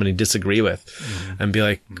coffee with someone you disagree with, and be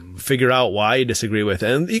like, figure out why you disagree with.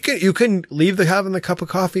 And you can leave having the cup of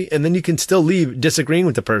coffee, and then you can still leave disagreeing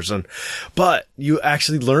with the person, but you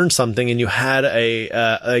actually learned something, and you had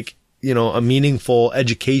a meaningful,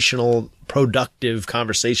 educational, productive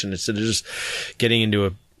conversation instead of just getting into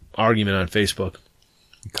an argument on Facebook.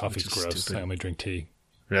 Coffee's gross. Stupid. I only drink tea.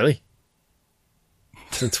 Really?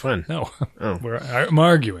 Since when? No. Oh. I'm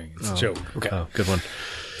arguing. It's a joke. Okay. Oh, good one.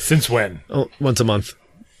 Since when? Oh, once a month.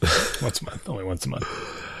 Once a month. Only once a month.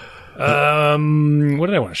 What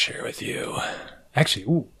did I want to share with you?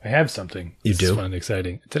 Actually, I have something. You do? It's fun and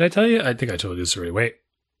exciting. Did I tell you? I think I told you this already. Wait.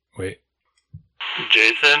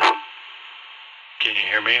 Jason? Can you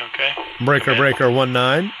hear me okay? Breaker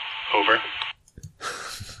 19. Over.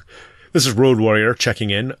 This is Road Warrior checking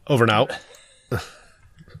in. Over and out.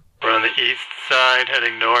 We're on the east side,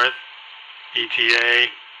 heading north. ETA,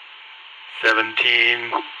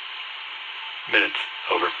 17 minutes.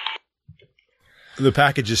 Over. The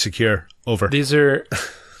package is secure. Over. These are...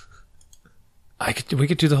 we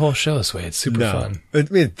could do the whole show this way. It's super fun. I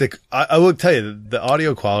mean, I will tell you, the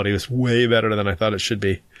audio quality was way better than I thought it should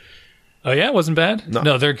be. Oh yeah, it wasn't bad.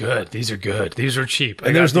 No. They're good. These are good. These are cheap.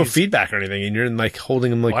 And there's no feedback or anything, and you're like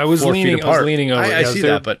holding them like I was 4 leaning, feet apart. I was leaning over. I see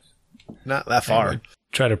that, but not that far.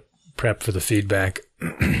 Try to prep for the feedback.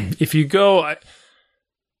 If you go,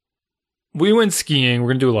 we went skiing. We're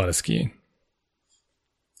gonna do a lot of skiing.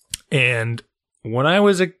 And when I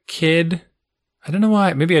was a kid, I don't know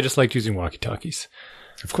why. Maybe I just liked using walkie-talkies.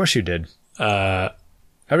 Of course you did.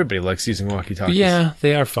 Everybody likes using walkie-talkies. Yeah,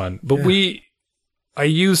 they are fun. But I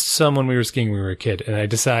used some when we were skiing when we were a kid, and I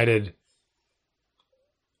decided,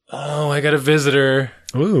 I got a visitor.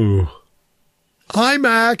 Ooh. Hi,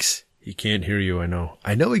 Max. He can't hear you, I know.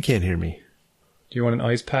 I know he can't hear me. Do you want an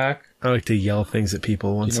ice pack? I like to yell things at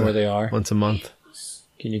people Do you know where they are? once a month.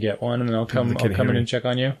 Can you get one, and then I'll come hear in me. and check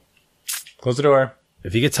on you? Close the door.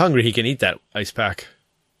 If he gets hungry, he can eat that ice pack.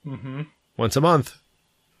 Mm-hmm. Once a month.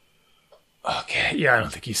 Okay. Yeah, I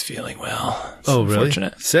don't think he's feeling well. It's really?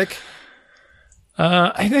 unfortunate. Sick?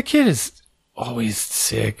 That kid is always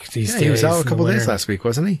sick these days. He was out a couple in the days winter. last week,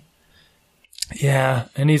 wasn't he? Yeah,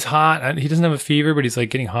 and he's hot. He doesn't have a fever, but he's like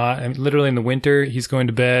getting hot. I mean, literally in the winter, he's going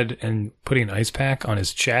to bed and putting an ice pack on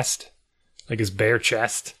his chest, like his bare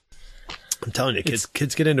chest. I'm telling you, kids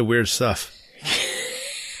get into weird stuff.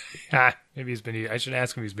 Maybe he's been eating. I should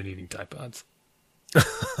ask him if he's been eating Tide Pods.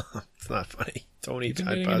 It's not funny. Don't eat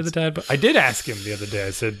Tide Pods. I did ask him the other day.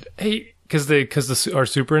 I said, "Hey," because our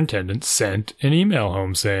superintendent sent an email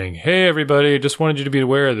home saying, "Hey, everybody, just wanted you to be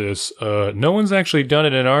aware of this. No one's actually done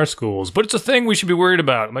it in our schools, but it's a thing we should be worried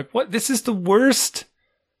about." I'm like, "What? This is the worst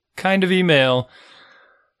kind of email."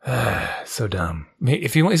 So dumb.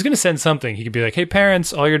 If he's going to send something, he could be like, "Hey,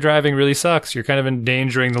 parents, all your driving really sucks. You're kind of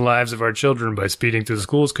endangering the lives of our children by speeding through the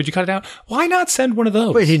schools. Could you cut it out?" Why not send one of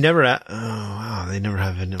those? He never... oh, wow. They never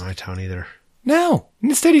have it in my town either. No.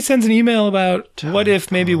 Instead, he sends an email about what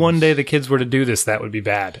if maybe one day the kids were to do this, that would be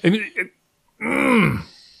bad. I mean,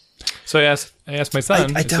 So I asked my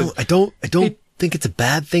son. I don't think it's a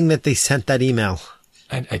bad thing that they sent that email.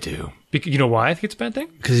 I do. You know why I think it's a bad thing?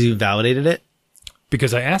 Because you validated it?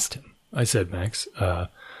 Because I asked him. I said, "Max, are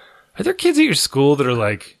there kids at your school that are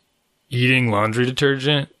like eating laundry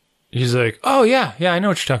detergent?" He's like, "Oh yeah, I know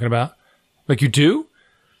what you're talking about." I'm like, "You do?"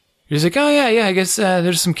 He's like, "Oh yeah, I guess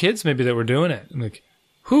there's some kids maybe that were doing it." I'm like,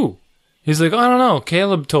 "Who?" He's like, "I don't know.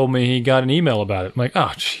 Caleb told me he got an email about it." I'm like,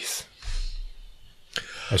 "Oh jeez."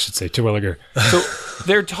 I should say Terwilliger. So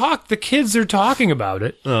the kids are talking about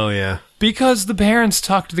it. Oh yeah. Because the parents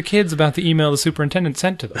talked to the kids about the email the superintendent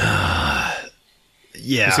sent to them.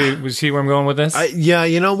 Yeah. You see where I'm going with this? Yeah,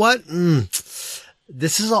 you know what?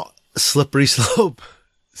 This is a slippery slope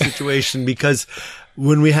situation because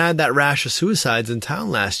when we had that rash of suicides in town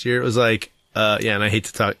last year, it was like, and I hate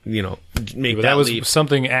to talk, make that was leap.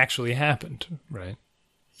 Something actually happened, right?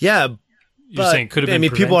 Yeah. You're saying could have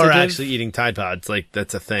been people are preventative? actually eating Tide Pods. Like,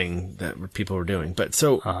 that's a thing that people were doing. But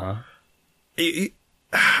so...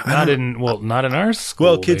 Not in our school.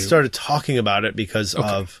 Well, kids started talking about it because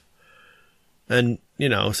of... And,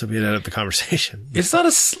 so we ended up the conversation. It's not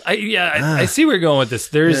I see where you're going with this.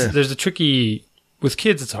 There's a tricky... With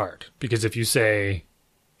kids, it's hard. Because if you say,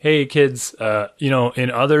 "Hey, kids,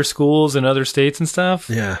 in other schools and other states and stuff,"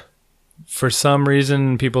 yeah, for some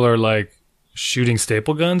reason, people are like shooting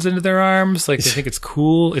staple guns into their arms. Like, they think it's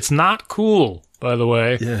cool. It's not cool, by the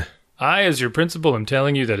way. Yeah. I, as your principal, am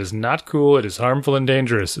telling you that is not cool. It is harmful and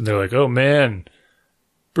dangerous. And they're like, "Oh, man,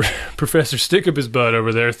 Professor Stick-Up-His Butt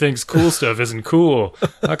over there thinks cool stuff isn't cool.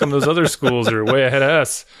 How come those other schools are way ahead of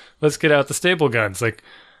us? Let's get out the staple guns." Like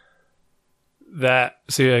that.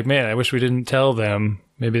 So you're like, man, I wish we didn't tell them.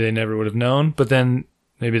 Maybe they never would have known. But then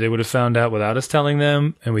maybe they would have found out without us telling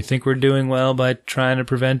them. And we think we're doing well by trying to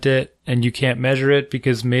prevent it. And you can't measure it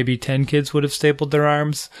because maybe 10 kids would have stapled their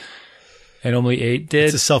arms and only 8 did.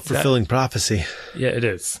 It's a self-fulfilling prophecy. Yeah, it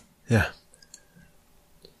is. Yeah.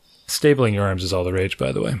 Stapling your arms is all the rage,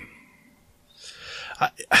 by the way.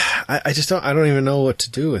 I just don't even know what to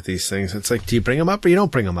do with these things. It's like, do you bring them up or you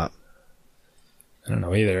don't bring them up? I don't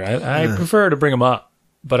know either. I prefer to bring them up,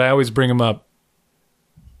 but I always bring them up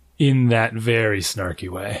in that very snarky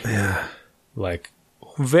way. Yeah. Like,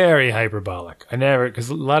 very hyperbolic. Because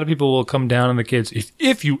a lot of people will come down on the kids.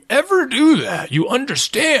 If you ever do that, you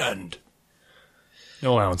understand.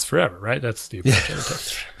 No allowance forever, right? That's the approach I would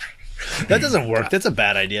take. That doesn't work. That's a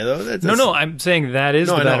bad idea, though. No, I'm saying that is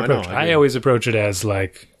the bad approach. I always approach it as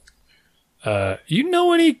like, you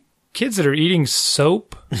know any kids that are eating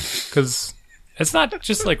soap? Because it's not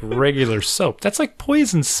just like regular soap. That's like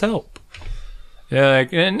poison soap. Yeah,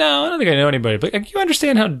 like, no, I don't think I know anybody. But like, you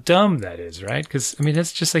understand how dumb that is, right? Because, I mean,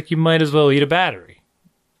 that's just like you might as well eat a battery.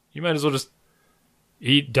 You might as well just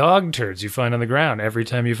eat dog turds you find on the ground every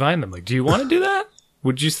time you find them. Like, do you want to do that?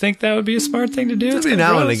 Would you think that would be a smart thing to do? Every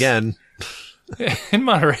now and again. In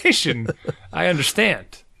moderation, I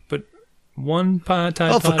understand. But one Tide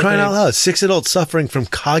Pod. Oh, for crying out loud. 6 adults suffering from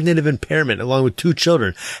cognitive impairment along with 2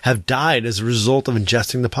 children have died as a result of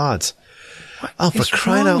ingesting the pods. What oh, for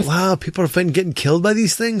crying out loud. People are getting killed by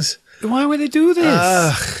these things? Why would they do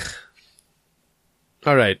this?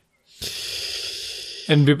 All right.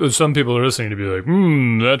 And some people are listening to be like,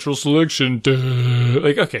 natural selection. Duh.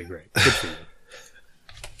 Like, okay, great. Good for you.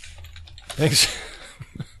 Thanks.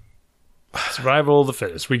 Survival of the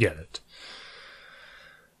fittest. We get it.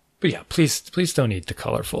 But yeah, please don't eat the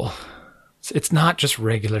colorful. It's not just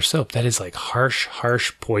regular soap. That is like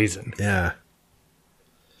harsh poison. Yeah.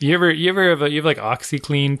 You ever have like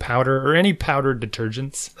OxyClean powder or any powdered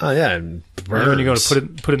detergents? Oh yeah, when you go to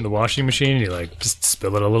put it in the washing machine and you like just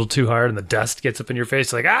spill it a little too hard and the dust gets up in your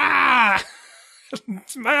face, you're like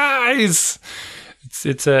it's my eyes.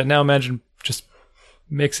 It's now imagine just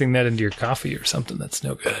mixing that into your coffee or something. That's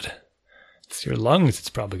no good. It's your lungs. It's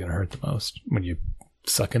probably going to hurt the most when you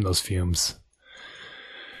suck in those fumes.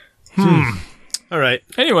 All right.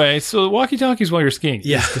 Anyway, so walkie-talkies while you're skiing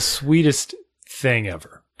is the sweetest thing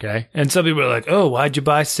ever. Okay. And some people are like, oh, why'd you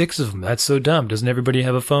buy 6 of them? That's so dumb. Doesn't everybody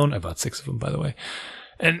have a phone? I bought 6 of them, by the way.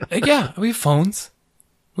 And yeah, we have phones.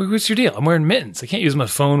 What's your deal? I'm wearing mittens. I can't use my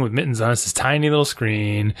phone with mittens on. It's this tiny little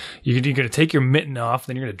screen. You're going to take your mitten off,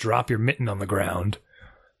 then you're going to drop your mitten on the ground,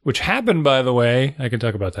 which happened, by the way. I can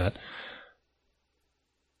talk about that.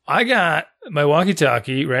 I got my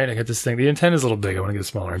walkie-talkie, right? I got this thing. The antenna is a little big. I want to get a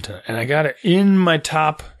smaller antenna. And I got it in my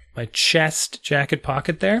chest jacket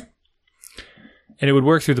pocket there. And it would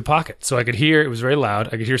work through the pocket. So I could hear, it was very loud.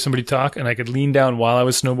 I could hear somebody talk and I could lean down while I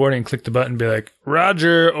was snowboarding and click the button and be like,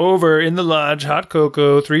 Roger, over in the lodge, hot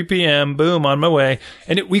cocoa, 3 p.m., boom, on my way.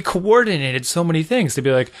 And we coordinated so many things. They'd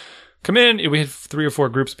be like, come in. We had 3 or 4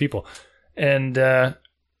 groups of people. And they'd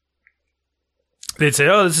say,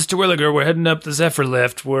 oh, this is Terwilliger. We're heading up the Zephyr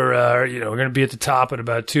lift. We're going to be at the top in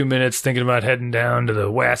about 2 minutes, thinking about heading down to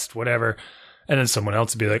the west, whatever. And then someone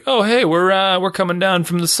else would be like, oh, hey, we're coming down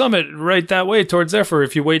from the summit right that way towards Zephyr.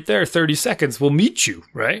 If you wait there 30 seconds, we'll meet you,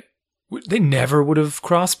 right? They never would have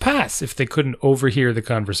crossed paths if they couldn't overhear the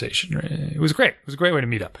conversation. Right? It was great. It was a great way to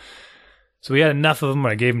meet up. So we had enough of them.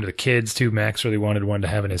 I gave them to the kids, too. Max really wanted one to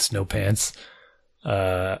have in his snow pants.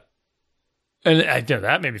 And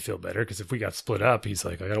that made me feel better because if we got split up, he's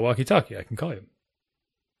like, I got a walkie-talkie. I can call you.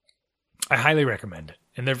 I highly recommend it.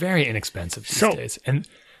 And they're very inexpensive these days. And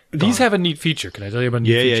these have a neat feature. Can I tell you about a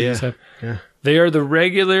neat feature these have? Yeah. They are the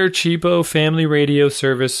regular, cheapo family radio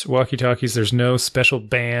service walkie-talkies. There's no special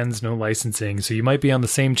bands, no licensing. So you might be on the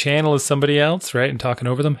same channel as somebody else, right, and talking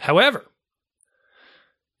over them. However,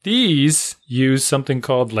 these use something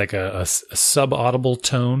called like a sub-audible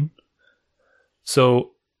tone.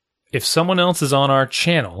 So if someone else is on our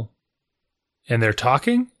channel and they're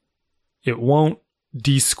talking, it won't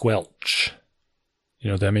de-squelch. You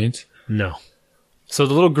know what that means? No. So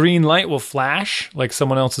the little green light will flash like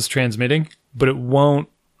someone else is transmitting, but it won't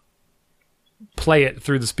play it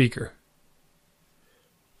through the speaker.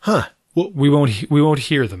 Huh. Well, we won't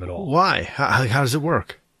hear them at all. Why? How does it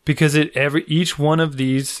work? Because each one of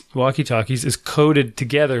these walkie-talkies is coded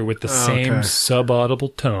together with the same sub-audible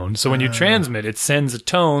tone. So when you transmit, it sends a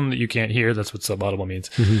tone that you can't hear. That's what sub-audible means.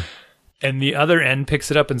 Mm-hmm. And the other end picks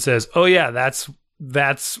it up and says, oh yeah, that's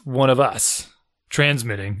one of us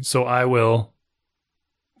transmitting. So I will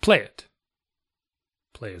play it.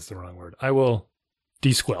 Play is the wrong word. I will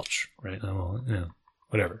de-squelch, right? I will,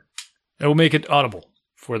 whatever. I will make it audible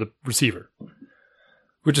for the receiver,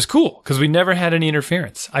 which is cool because we never had any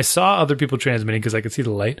interference. I saw other people transmitting because I could see the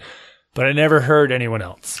light, but I never heard anyone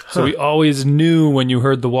else. So we always knew when you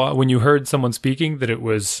heard someone speaking that it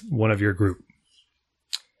was one of your group.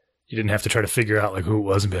 You didn't have to try to figure out like who it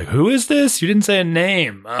was and be like, who is this? You didn't say a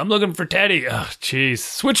name. I'm looking for Teddy. Oh, jeez.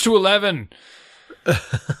 Switch to 11.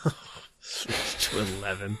 Switch to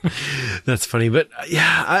 11. That's funny. But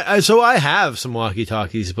yeah, so I have some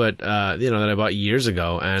walkie-talkies, but, that I bought years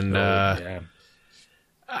ago. And, I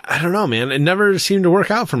don't know, man. It never seemed to work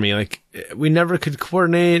out for me. Like, we never could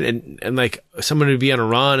coordinate and like someone would be on a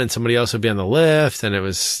run and somebody else would be on the lift. And it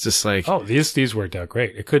was just like, oh, these worked out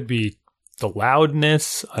great. It could be the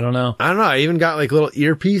loudness. I don't know. I even got like little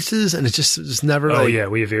earpieces and it just never. Oh yeah.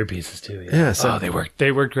 We have earpieces too. Yeah. So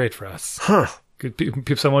they worked great for us. Huh.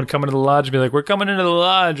 Someone come into the lodge and be like, we're coming into the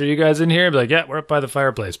lodge. Are you guys in here? I'd be like, yeah, we're up by the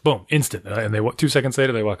fireplace. Boom. Instant. And 2 seconds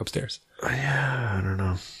later, they walk upstairs. Yeah. I don't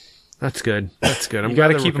know. That's good. You got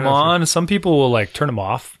to keep them on. Some people will like turn them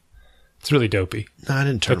off. It's really dopey. No, I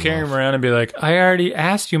didn't turn them off. They'll carry them around and be like, I already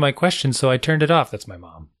asked you my question, so I turned it off. That's my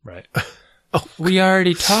mom, right? Oh, we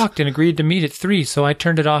already talked and agreed to meet at 3, so I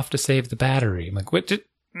turned it off to save the battery. I'm like, what?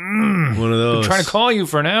 One of those. I'm trying to call you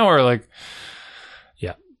for an hour. Like,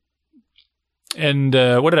 yeah. And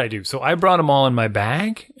what did I do? So I brought them all in my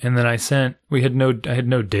bag, and then I had no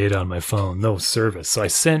data on my phone, no service. So I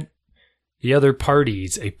sent the other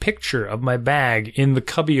parties a picture of my bag in the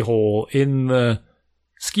cubby hole in the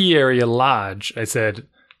ski area lodge. I said,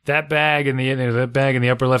 that bag in the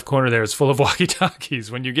upper left corner there is full of walkie-talkies.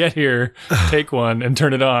 When you get here, take one and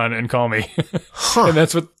turn it on and call me. And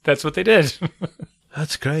that's what they did.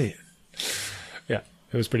 That's great. Yeah,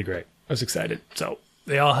 it was pretty great. I was excited. So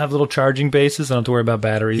they all have little charging bases. I don't have to worry about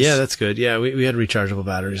batteries. Yeah, that's good. Yeah, we had rechargeable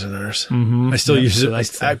batteries in ours. Mm-hmm. I still use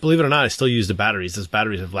it. I believe it or not, I still use the batteries. Those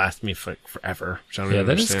batteries have lasted me forever. Yeah,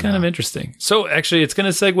 that is kind of interesting. So actually, it's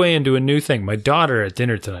going to segue into a new thing. My daughter at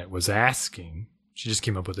dinner tonight was asking. She just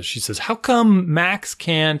came up with it. She says, how come Max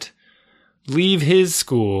can't leave his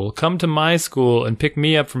school, come to my school, and pick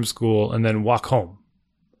me up from school, and then walk home?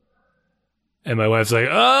 And my wife's like,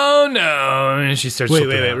 oh, no. And she starts Wait.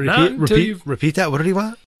 Repeat that. What did he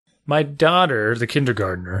want? My daughter, the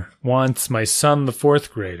kindergartner, wants my son, the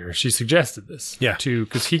 4th grader. She suggested this. Yeah.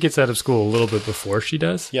 Because he gets out of school a little bit before she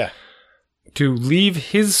does. Yeah. To leave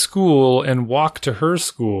his school and walk to her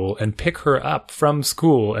school and pick her up from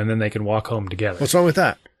school, and then they can walk home together. What's wrong with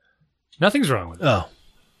that? Nothing's wrong with it.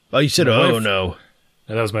 Oh, you said, My oh, wife- no.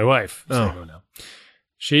 No, that was my wife. saying, oh, no.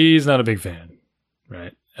 She's not a big fan,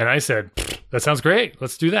 right? And I said, that sounds great.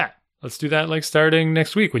 Let's do that. Let's do that like starting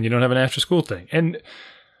next week when you don't have an after-school thing. And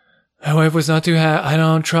my wife was not too happy. I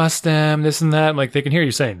don't trust them, this and that. I'm like, they can hear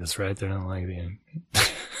you saying this, right? They're not like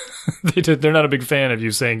they're not a big fan of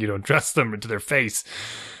you saying you don't trust them to their face.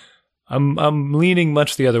 I'm leaning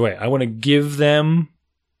much the other way. I want to give them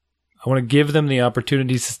the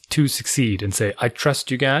opportunities to succeed and say, I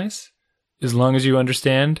trust you guys as long as you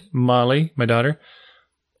understand, Molly, my daughter,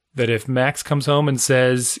 that if Max comes home and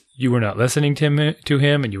says you were not listening to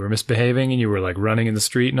him and you were misbehaving and you were like running in the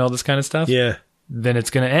street and all this kind of stuff, Yeah. then it's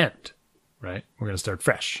going to end, right? We're going to start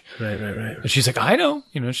fresh. Right. And she's like, I know,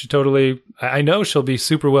 I know she'll be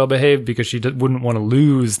super well behaved because she wouldn't want to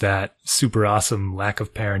lose that super awesome lack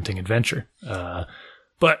of parenting adventure.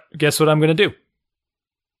 But guess what I'm going to do?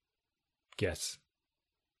 Guess.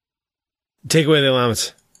 Take away the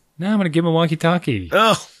allowance. No, I'm going to give him a walkie-talkie.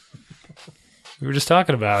 Oh. We were just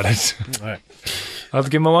talking about it. All right. I'll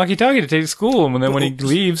give him a walkie-talkie to take to school, and then when he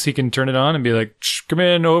leaves, he can turn it on and be like, Shh, come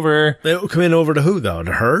in over. Come in over to who, though?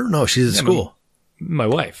 To her? No, she's at school. My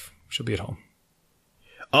wife. She'll be at home.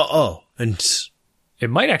 Oh. And it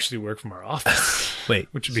might actually work from our office. wait.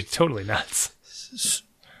 Which would be totally nuts.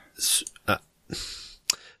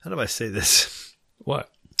 How do I say this? What?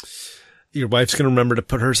 Your wife's going to remember to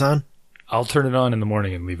put hers on? I'll turn it on in the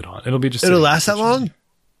morning and leave it on. It'll be just. It'll last that long?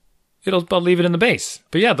 I'll leave it in the base.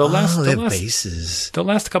 But yeah, they'll last. They have bases. They'll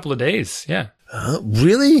last a couple of days. Yeah.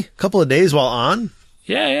 Really? A couple of days while on?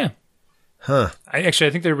 Yeah. Huh. I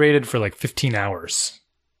think they're rated for like 15 hours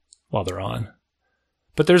while they're on.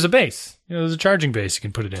 But there's a base. There's a charging base you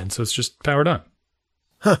can put it in, so it's just powered on.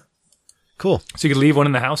 Huh. Cool. So you can leave one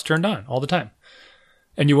in the house turned on all the time.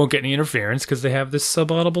 And you won't get any interference because they have this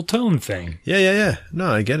subaudible tone thing. Yeah. No,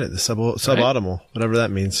 I get it. The subaudible, whatever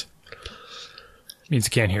that means. Means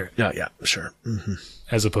you can't hear it. Yeah, sure. Mm-hmm.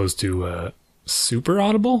 As opposed to super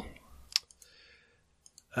audible?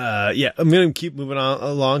 Yeah, I'm going to keep moving on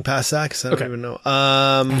along past that because I don't even know.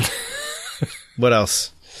 What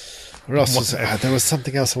else? What else? There was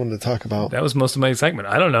something else I wanted to talk about. That was most of my excitement.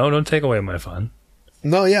 I don't know. Don't take away my fun.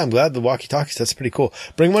 No, yeah, I'm glad the walkie-talkies. That's pretty cool.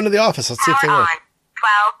 Bring one to the office. Let's see if they work.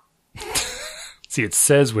 12. See, it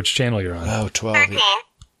says which channel you're on. Oh, 12. 13.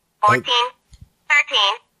 14. 13.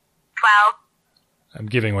 12. I'm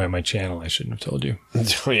giving away my channel. I shouldn't have told you.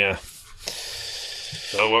 Oh, yeah.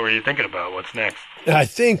 So what were you thinking about? What's next? I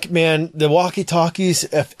think, man, the walkie-talkies,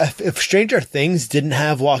 if Stranger Things didn't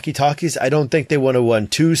have walkie-talkies, I don't think they would have won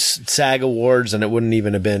 2 SAG awards, and it wouldn't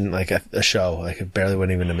even have been like a show. Like, it barely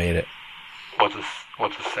wouldn't even have made it. What's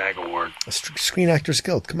a SAG award? Screen Actors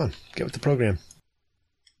Guild. Come on, get with the program.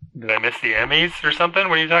 Did I miss the Emmys or something?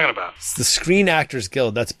 What are you talking about? It's the Screen Actors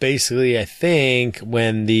Guild. That's basically, I think,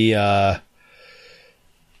 when the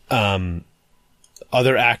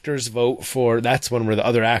other actors vote for. That's when where the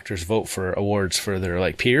other actors vote for awards for their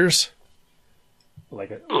like peers.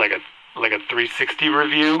 Like a 360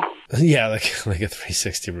 review? Yeah, like a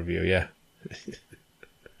 360 review. Yeah.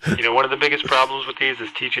 One of the biggest problems with these is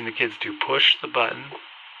teaching the kids to push the button,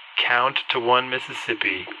 count to 1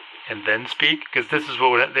 Mississippi, and then speak. Because this is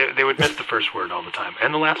what they would miss the first word all the time,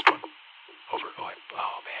 and the last one. Over. Oh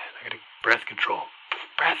man, I got breath control.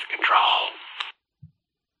 Breath control.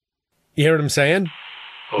 You hear what I'm saying?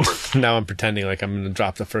 Over. Now I'm pretending like I'm going to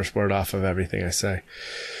drop the first word off of everything I say.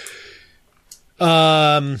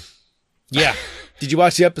 Yeah. Did you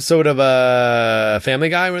watch the episode of Family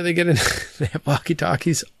Guy where they get in they have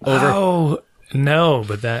walkie-talkies? Over. Oh, no,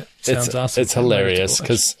 but that sounds awesome. It's hilarious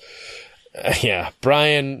because,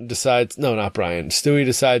 Brian decides, no, not Brian. Stewie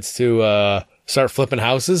decides to start flipping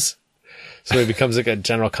houses. So he becomes like a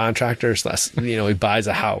general contractor. He buys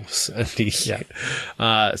a house and he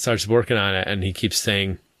starts working on it, and he keeps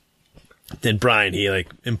saying, then Brian, he like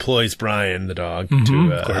employs Brian, the dog,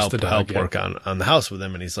 to help work on the house with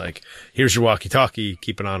him. And he's like, here's your walkie-talkie,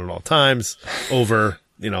 keep it on at all times, over,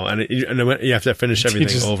 and you have to finish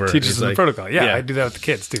everything over. Teaches them the protocol. Yeah, I do that with the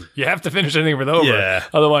kids too. You have to finish anything with over. Yeah.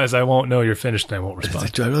 Otherwise I won't know you're finished and I won't respond.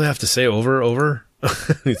 Like, do I really have to say over?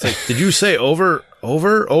 He's like, did you say over? And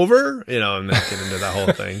then get into that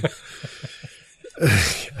whole thing.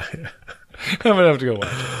 I'm going to have to go watch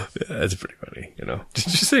it. Yeah, that's pretty funny, Did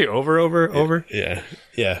you say over? Yeah,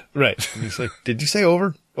 right. And he's like, did you say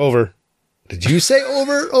over? Did you say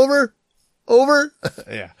over?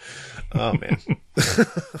 Yeah. Oh, man. It's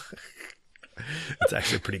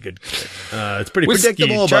actually pretty good. It's pretty Whiskey,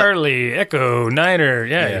 predictable. Charlie, Echo, Niner.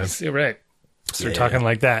 Yeah. You're right. Start talking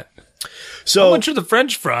like that. So, how much are the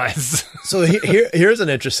French fries? So here's an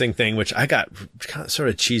interesting thing, which I got kind of sort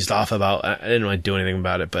of cheesed off about. I didn't want to do anything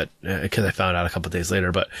about it, but because I found out a couple of days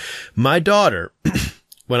later. But my daughter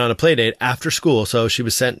went on a play date after school, so she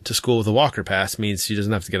was sent to school with a walker pass. Means she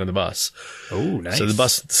doesn't have to get on the bus. Oh, nice. So the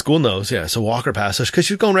school knows, so walker pass, because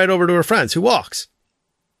she's going right over to her friends who walks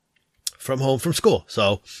from home from school.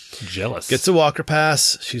 So jealous. Gets a walker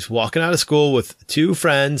pass. She's walking out of school with two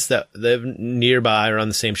friends that live nearby or on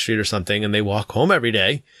the same street or something, and they walk home every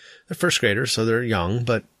day. They're first graders, so they're young,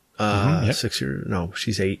 but 6 years. No,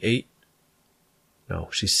 she's 8. No,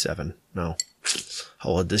 she's 7. No. How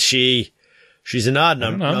old is she? She's an odd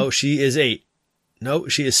number. No, she is 8. No,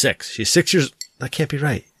 she is 6. She's 6 years. That can't be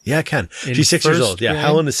right. Yeah, it can. She's 6 years old. Yeah,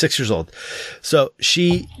 Helen is 6 years old. So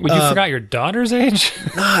she... Well, you forgot your daughter's age?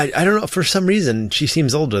 No, I don't know. For some reason, she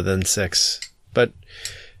seems older than 6. But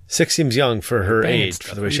 6 seems young for her age.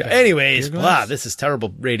 For the way she... Anyways, this is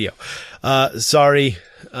terrible radio. Sorry.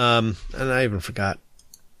 And I even forgot.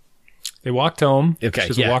 They walked home. Okay,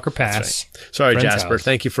 She's a walker pass. Right. Sorry, Jasper. House.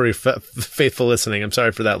 Thank you for your faithful listening. I'm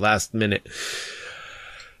sorry for that last minute.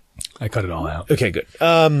 I cut it all out. Okay, good.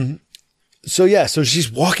 So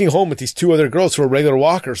she's walking home with these two other girls who are regular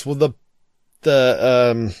walkers. Well,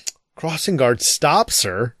 the crossing guard stops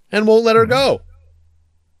her and won't let her go.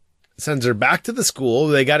 Sends her back to the school.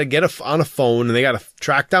 They got to get on a phone and they got to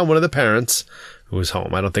track down one of the parents who was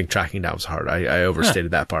home. I don't think tracking down was hard. I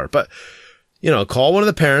overstated that part, but call one of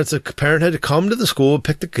the parents. The parent had to come to the school,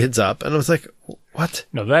 pick the kids up. And I was like, what?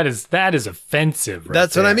 No, that is offensive.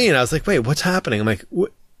 That's what I mean. I was like, wait, what's happening? I'm like,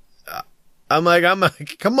 what? I'm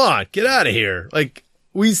like, come on, get out of here. Like,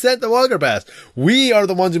 we sent the walker pass. We are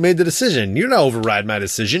the ones who made the decision. You're not override my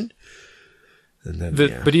decision. And then,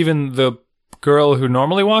 But even the girl who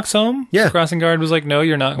normally walks home, the crossing guard was like, no,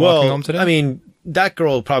 you're not walking home today. I mean, that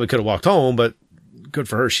girl probably could have walked home, but good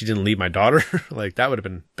for her. She didn't leave my daughter. Like, that would have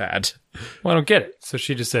been bad. Well, I don't get it. So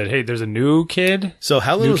she just said, hey, there's a new kid. So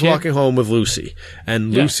Helen was walking home with Lucy.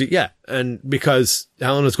 And Lucy, and because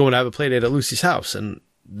Helen was going to have a play date at Lucy's house. And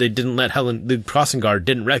they didn't let Helen, the crossing guard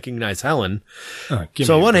didn't recognize Helen.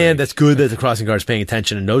 So on one hand, that's good that the crossing guard is paying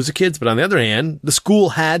attention and knows the kids. But on the other hand, the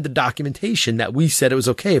school had the documentation that we said it was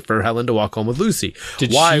okay for Helen to walk home with Lucy.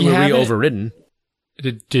 Why were we overridden?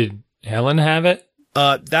 Did Helen have it?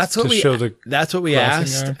 That's what we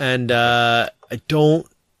asked. Guard? And,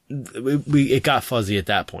 it got fuzzy at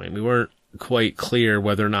that point. We weren't quite clear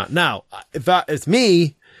whether or not. Now, if it's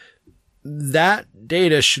me, that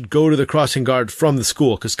data should go to the crossing guard from the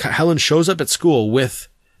school because Helen shows up at school with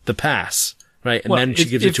the pass, right? And then she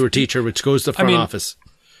gives it to her teacher, which goes to the front office.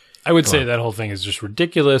 I would say that whole thing is just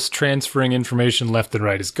ridiculous. Transferring information left and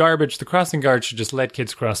right is garbage. The crossing guard should just let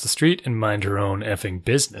kids cross the street and mind her own effing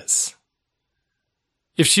business.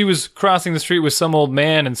 If she was crossing the street with some old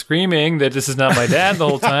man and screaming that this is not my dad the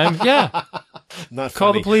whole time, not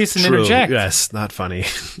call the police and interject. Yes, not funny.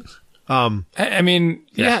 I mean,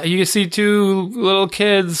 you see two little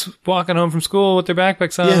kids walking home from school with their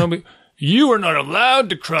backpacks on. Yeah. You are not allowed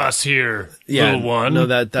to cross here, little one. No,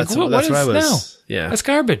 that's what I was. Now? Yeah, that's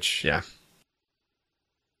garbage. Yeah.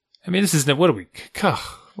 I mean, this is what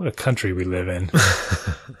a country we live in.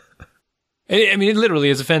 I mean, it literally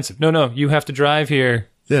is offensive. No, you have to drive here.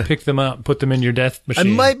 Yeah. Pick them up, put them in your death machine.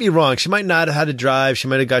 I might be wrong. She might not have had to drive. She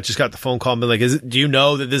might have just got the phone call and been like, do you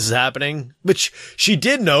know that this is happening? Which she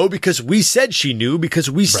did know because we said she knew because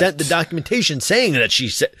we sent the documentation saying that she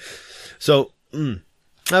said. So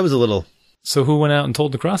I was a little. So who went out and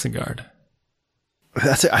told the crossing guard?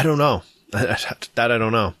 That's it. I don't know. That I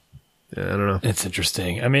don't know. Yeah, I don't know. It's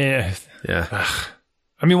interesting. I mean, Yeah.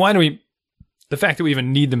 I mean, why do we? The fact that we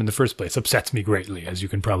even need them in the first place upsets me greatly, as you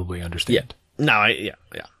can probably understand. No. Yeah.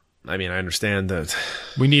 I mean, I understand that.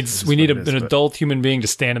 We need an adult human being to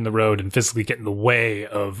stand in the road and physically get in the way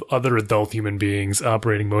of other adult human beings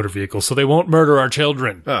operating motor vehicles, so they won't murder our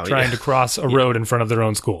children trying to cross a road in front of their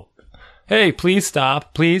own school. Hey, please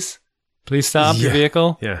stop! Please stop your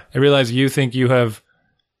vehicle. Yeah. I realize you think you have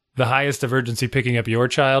the highest of urgency picking up your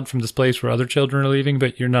child from this place where other children are leaving,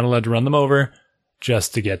 but you're not allowed to run them over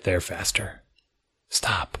just to get there faster.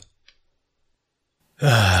 Stop.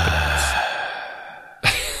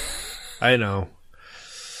 I know.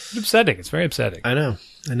 It's upsetting. It's very upsetting. I know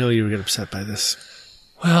you were getting upset by this.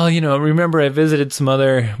 Well, remember I visited some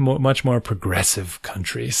other much more progressive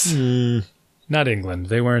countries. Not England.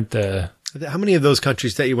 They weren't... How many of those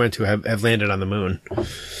countries that you went to have landed on the moon?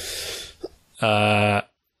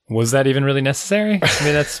 Was that even really necessary? I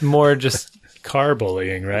mean, that's more just car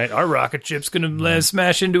bullying, right? Our rocket ship's going to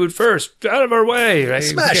smash into it first. Out of our way, right?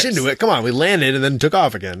 Smash into it. Come on. We landed and then took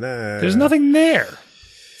off again. There's nothing there.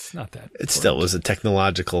 It's not that. It still was a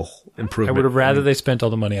technological improvement. I would have rather they spent all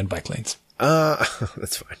the money on bike lanes.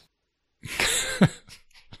 That's fine.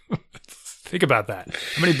 Think about that.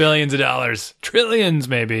 How many billions of dollars, trillions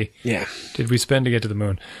maybe, did we spend to get to the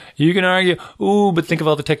moon? You can argue, but think of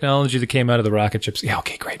all the technology that came out of the rocket ships. Yeah,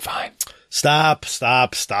 okay, great, fine. Stop.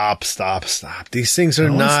 These things are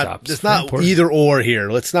not, it's not either or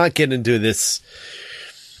here. Let's not get into this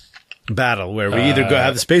battle where we either go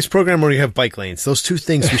have the space program or you have bike lanes. Those two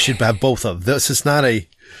things we should have both of. This is not a...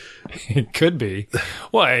 It could be.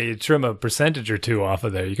 Well, you trim a percentage or two off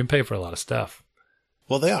of there, you can pay for a lot of stuff.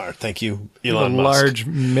 Well, they are. Thank you, Elon Musk. Large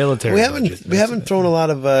military. We haven't thrown a lot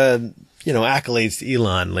of accolades to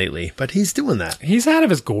Elon lately, but he's doing that. He's out of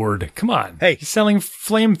his gourd. Come on. Hey, he's selling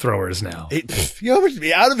flamethrowers now.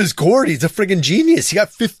 Out of his gourd. He's a friggin' genius. He got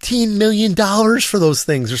 $15 million for those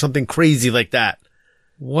things or something crazy like that.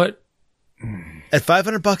 What? At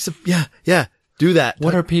 $500 yeah. Do that.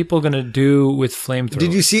 What are people going to do with flamethrowers?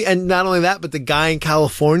 Did you see? And not only that, but the guy in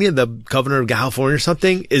California, the governor of California or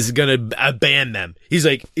something, is going to ban them. He's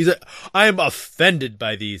like, I am offended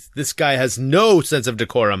by these. This guy has no sense of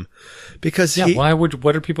decorum because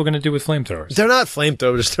what are people going to do with flamethrowers? They're not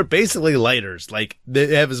flamethrowers. They're basically lighters. Like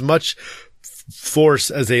they have as much force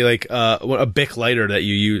as a Bic lighter that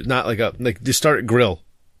you use. Not like you start a grill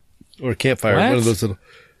or a campfire. What? One of those little.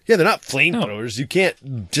 Yeah, they're not flamethrowers. No. You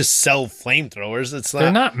can't just sell flamethrowers.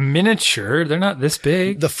 They're not miniature. They're not this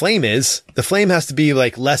big. The flame has to be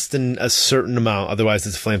like less than a certain amount. Otherwise,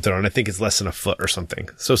 it's a flamethrower. And I think it's less than a foot or something.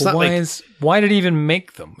 So it's why did he even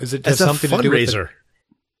make them? Is it just something to do with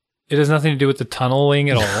it has nothing to do with the tunneling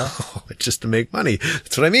at all? It's just to make money.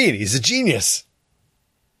 That's what I mean. He's a genius.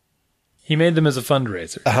 He made them as a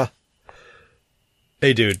fundraiser. Uh-huh.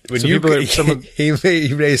 Hey, dude, he raised some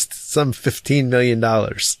 $15 million.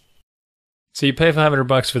 So you pay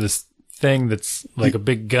 $500 for this thing that's like a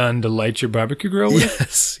big gun to light your barbecue grill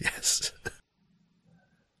with? Yes.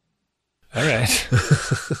 All right.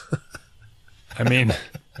 I mean,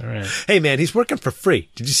 all right. Hey, man, he's working for free.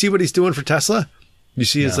 Did you see what he's doing for Tesla? You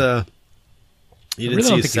see his, you didn't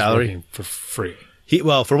see his salary? He's working for free.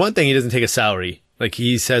 For one thing, he doesn't take a salary. Like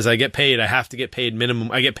he says, I have to get paid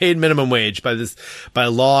minimum. I get paid minimum wage by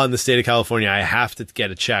law in the state of California. I have to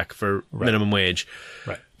get a check for minimum wage.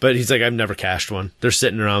 Right. But he's like, I've never cashed one. They're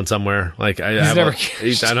sitting around somewhere. Like I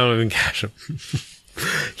don't even cash them.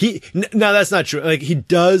 No, that's not true. Like he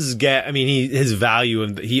does get, his value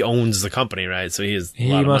and he owns the company, right? So he has a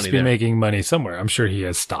lot of money. He must be making money somewhere. I'm sure he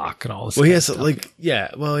has stock and all this. Well, he has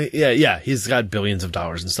he's got billions of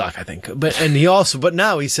dollars in stock, I think. But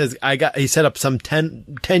now he says, he set up some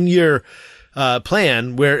 10-year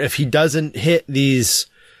plan where if he doesn't hit these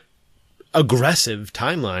aggressive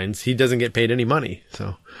timelines, he doesn't get paid any money.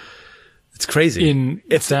 So it's crazy. In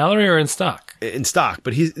salary or in stock? In stock,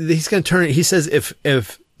 but he's going to turn it. He says if I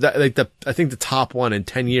think the top one in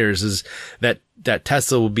 10 years is that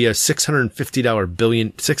Tesla will be a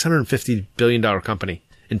 $650 billion company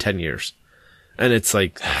in 10 years. And it's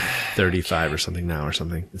like 35 or something now or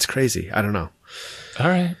something. It's crazy. I don't know. All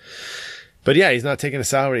right. But yeah, he's not taking a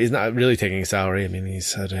salary. He's not really taking a salary. He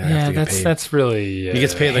said, that's really, he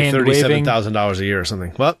gets paid like $37,000 a year or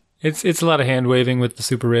something. Well, it's a lot of hand waving with the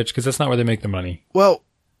super rich because that's not where they make their money. Well,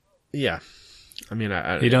 yeah. I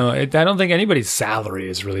don't think anybody's salary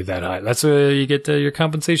is really that high. That's where you get your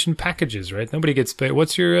compensation packages, right? Nobody gets paid.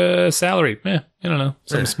 What's your salary? I don't know.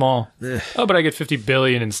 Something small. Oh, but I get $50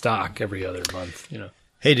 billion in stock every other month.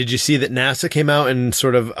 Hey, did you see that NASA came out and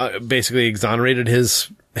sort of basically exonerated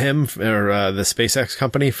him or the SpaceX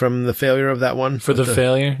company from the failure of that one? For the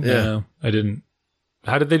failure? Yeah. No, I didn't.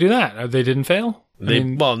 How did they do that? They didn't fail? They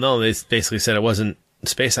basically said it wasn't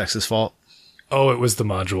SpaceX's fault. Oh, it was the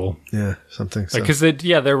module. Yeah, something. Because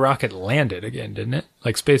their rocket landed again, didn't it?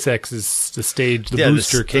 Like SpaceX is the stage, the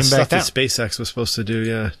booster came back down. That SpaceX was supposed to do,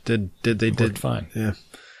 yeah. Did fine. Yeah.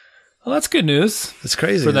 Well, that's good news. It's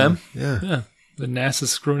crazy for them. Yeah. Yeah. The NASA's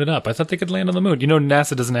screwing it up. I thought they could land on the moon. You know,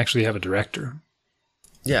 NASA doesn't actually have a director.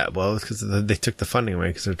 Yeah, well, it's because they took the funding away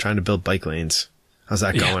because they're trying to build bike lanes. How's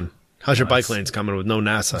that going? How's your bike lanes coming with no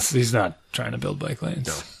NASA? He's not trying to build bike lanes.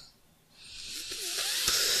 No.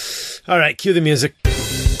 All right, cue the music.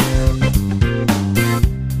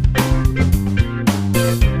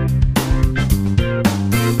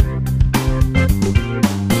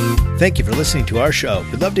 Thank you for listening to our show.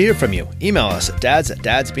 We'd love to hear from you. Email us at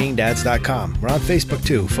dads@dadsbeingdads.com. We're on Facebook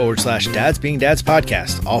too, /Dads Being Dads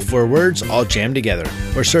Podcast. All 4 words, all jammed together.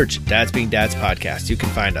 Or search Dads Being Dads Podcast. You can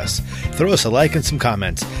find us. Throw us a like and some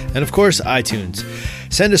comments. And of course, iTunes.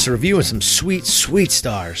 Send us a review and some sweet, sweet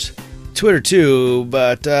stars. Twitter too,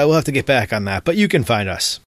 but we'll have to get back on that. But you can find us.